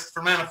August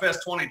for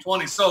Manifest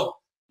 2020. So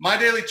My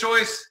Daily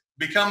Choice,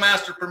 become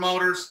master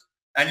promoters,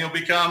 and you'll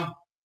become,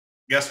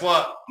 guess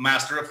what,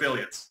 master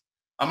affiliates.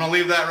 I'm going to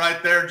leave that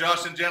right there.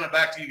 Josh and Jenna,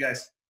 back to you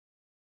guys.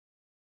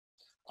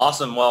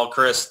 Awesome. Well,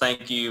 Chris,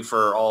 thank you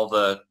for all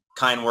the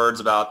kind words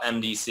about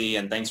MDC,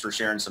 and thanks for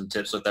sharing some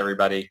tips with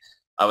everybody.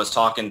 I was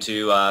talking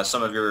to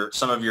some of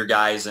your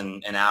guys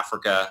in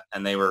Africa,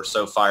 and they were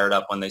so fired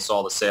up when they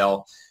saw the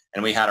sale,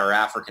 and we had our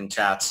African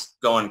chats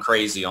going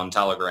crazy on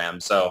Telegram.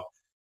 So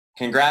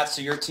congrats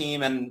to your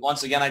team. And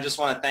once again, I just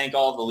want to thank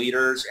all the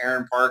leaders,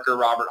 Aaron Parker,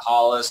 Robert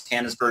Hollis,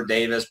 Candace Bird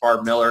Davis,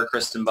 Barb Miller,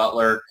 Kristen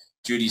Butler,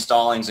 Judy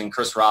Stallings, and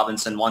Chris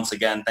Robinson. Once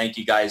again, thank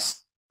you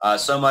guys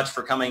so much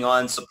for coming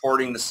on,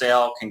 supporting the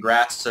sale.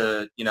 Congrats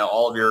to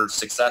all of your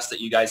success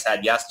that you guys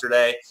had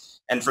yesterday.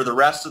 And for the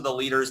rest of the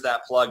leaders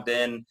that plugged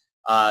in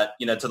to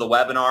the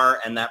webinar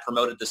and that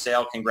promoted the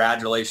sale,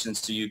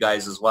 congratulations to you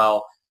guys as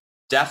well.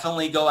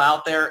 Definitely go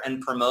out there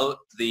and promote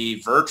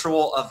the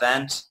virtual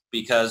event,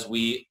 because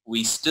we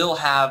still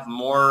have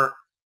more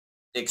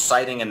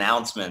exciting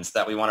announcements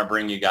that we want to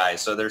bring you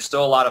guys. So there's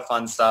still a lot of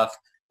fun stuff.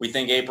 We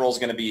think April is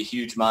going to be a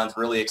huge month.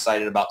 Really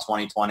excited about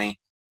 2020.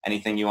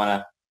 Anything you want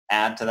to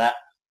add to that?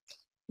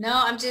 No,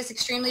 I'm just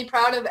extremely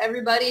proud of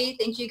everybody.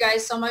 Thank you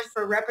guys so much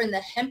for repping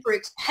the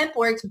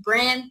HempWorks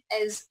brand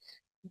as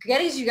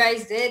good as you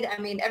guys did. I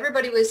mean,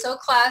 everybody was so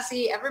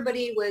classy.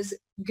 Everybody was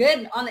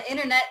good on the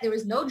internet. There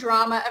was no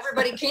drama.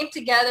 Everybody came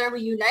together. We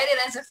united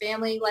as a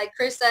family, like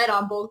Chris said,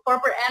 on both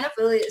corporate and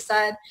affiliate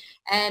side.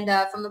 And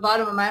from the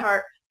bottom of my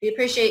heart, we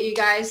appreciate you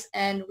guys,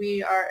 and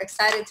we are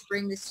excited to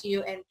bring this to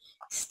you. And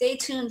stay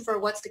tuned for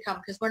what's to come,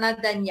 because we're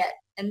not done yet.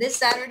 And this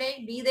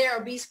Saturday, be there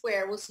or be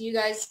square. We'll see you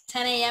guys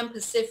 10 a.m.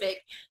 Pacific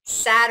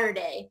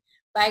Saturday.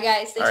 Bye,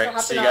 guys. Thanks for hopping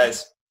on. See you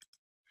guys.